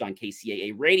launched on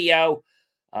KCAA Radio,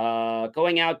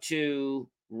 going out to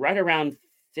right around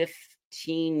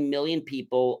 15 million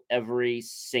people every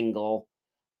single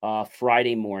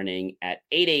Friday morning at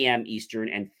 8 a.m. Eastern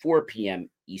and 4 p.m.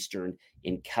 Eastern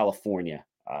in California,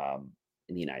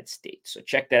 in the United States. So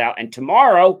check that out. And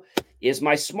tomorrow is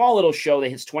my small little show that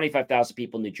hits 25,000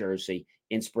 people in New Jersey,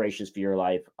 Inspirations for Your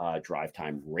Life, Drive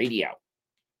Time Radio.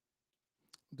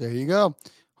 There you go.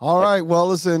 All right. Well,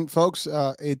 listen, folks,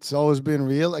 it's always been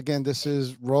real. Again, this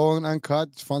is raw and uncut.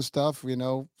 It's fun stuff.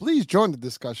 Please join the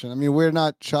discussion. I mean, we're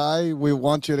not shy. We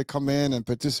want you to come in and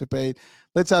participate.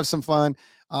 Let's have some fun.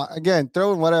 Again,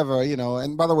 throw in whatever,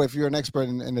 and by the way, if you're an expert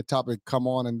in the topic, come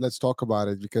on and let's talk about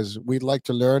it, because we'd like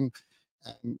to learn.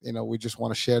 And, we just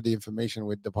want to share the information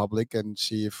with the public and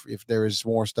see if there is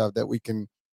more stuff that we can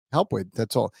help with.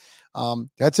 That's all.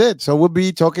 That's it. So we'll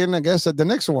be talking, I guess, at the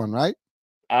next one, right?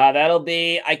 That'll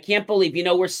be, I can't believe,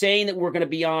 we're saying that we're going to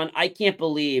be on, I can't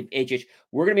believe, HH,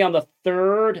 we're going to be on the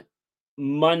 3rd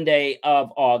Monday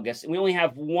of August. And we only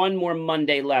have one more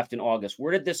Monday left in August.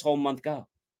 Where did this whole month go?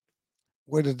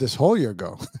 Where did this whole year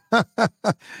go? Well,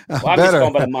 I'm just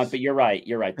going by the month, but you're right.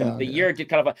 You're right. The year did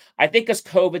kind of, I think because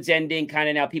COVID's ending kind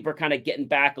of now, people are kind of getting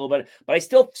back a little bit, but I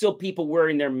still people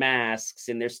wearing their masks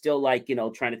and they're still like,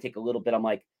 trying to take a little bit. I'm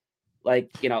like,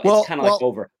 it's kind of like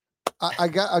over. I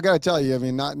got to tell you, I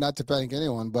mean, not to panic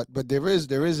anyone, but there is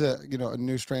a a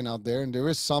new strain out there, and there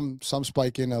is some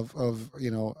spiking of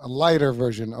a lighter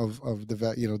version of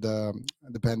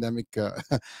the pandemic.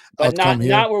 But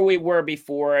not where we were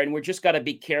before, and we're just got to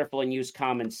be careful and use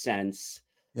common sense.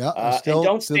 Yeah, and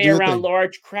don't stay around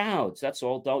large crowds. That's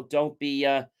all. Don't be.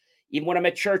 Even when I'm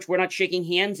at church, we're not shaking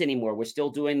hands anymore. We're still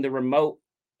doing the remote.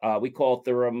 We call it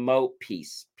the remote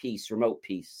remote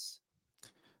peace.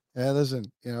 Yeah, listen,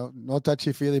 no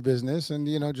touchy-feely business, and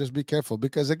just be careful,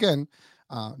 because again,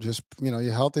 just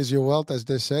your health is your wealth, as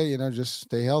they say. Just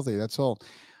stay healthy. That's all.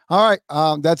 All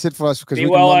right, that's it for us. Be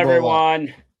well,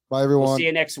 everyone. Bye, everyone. We'll see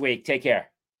you next week. Take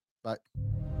care. Bye.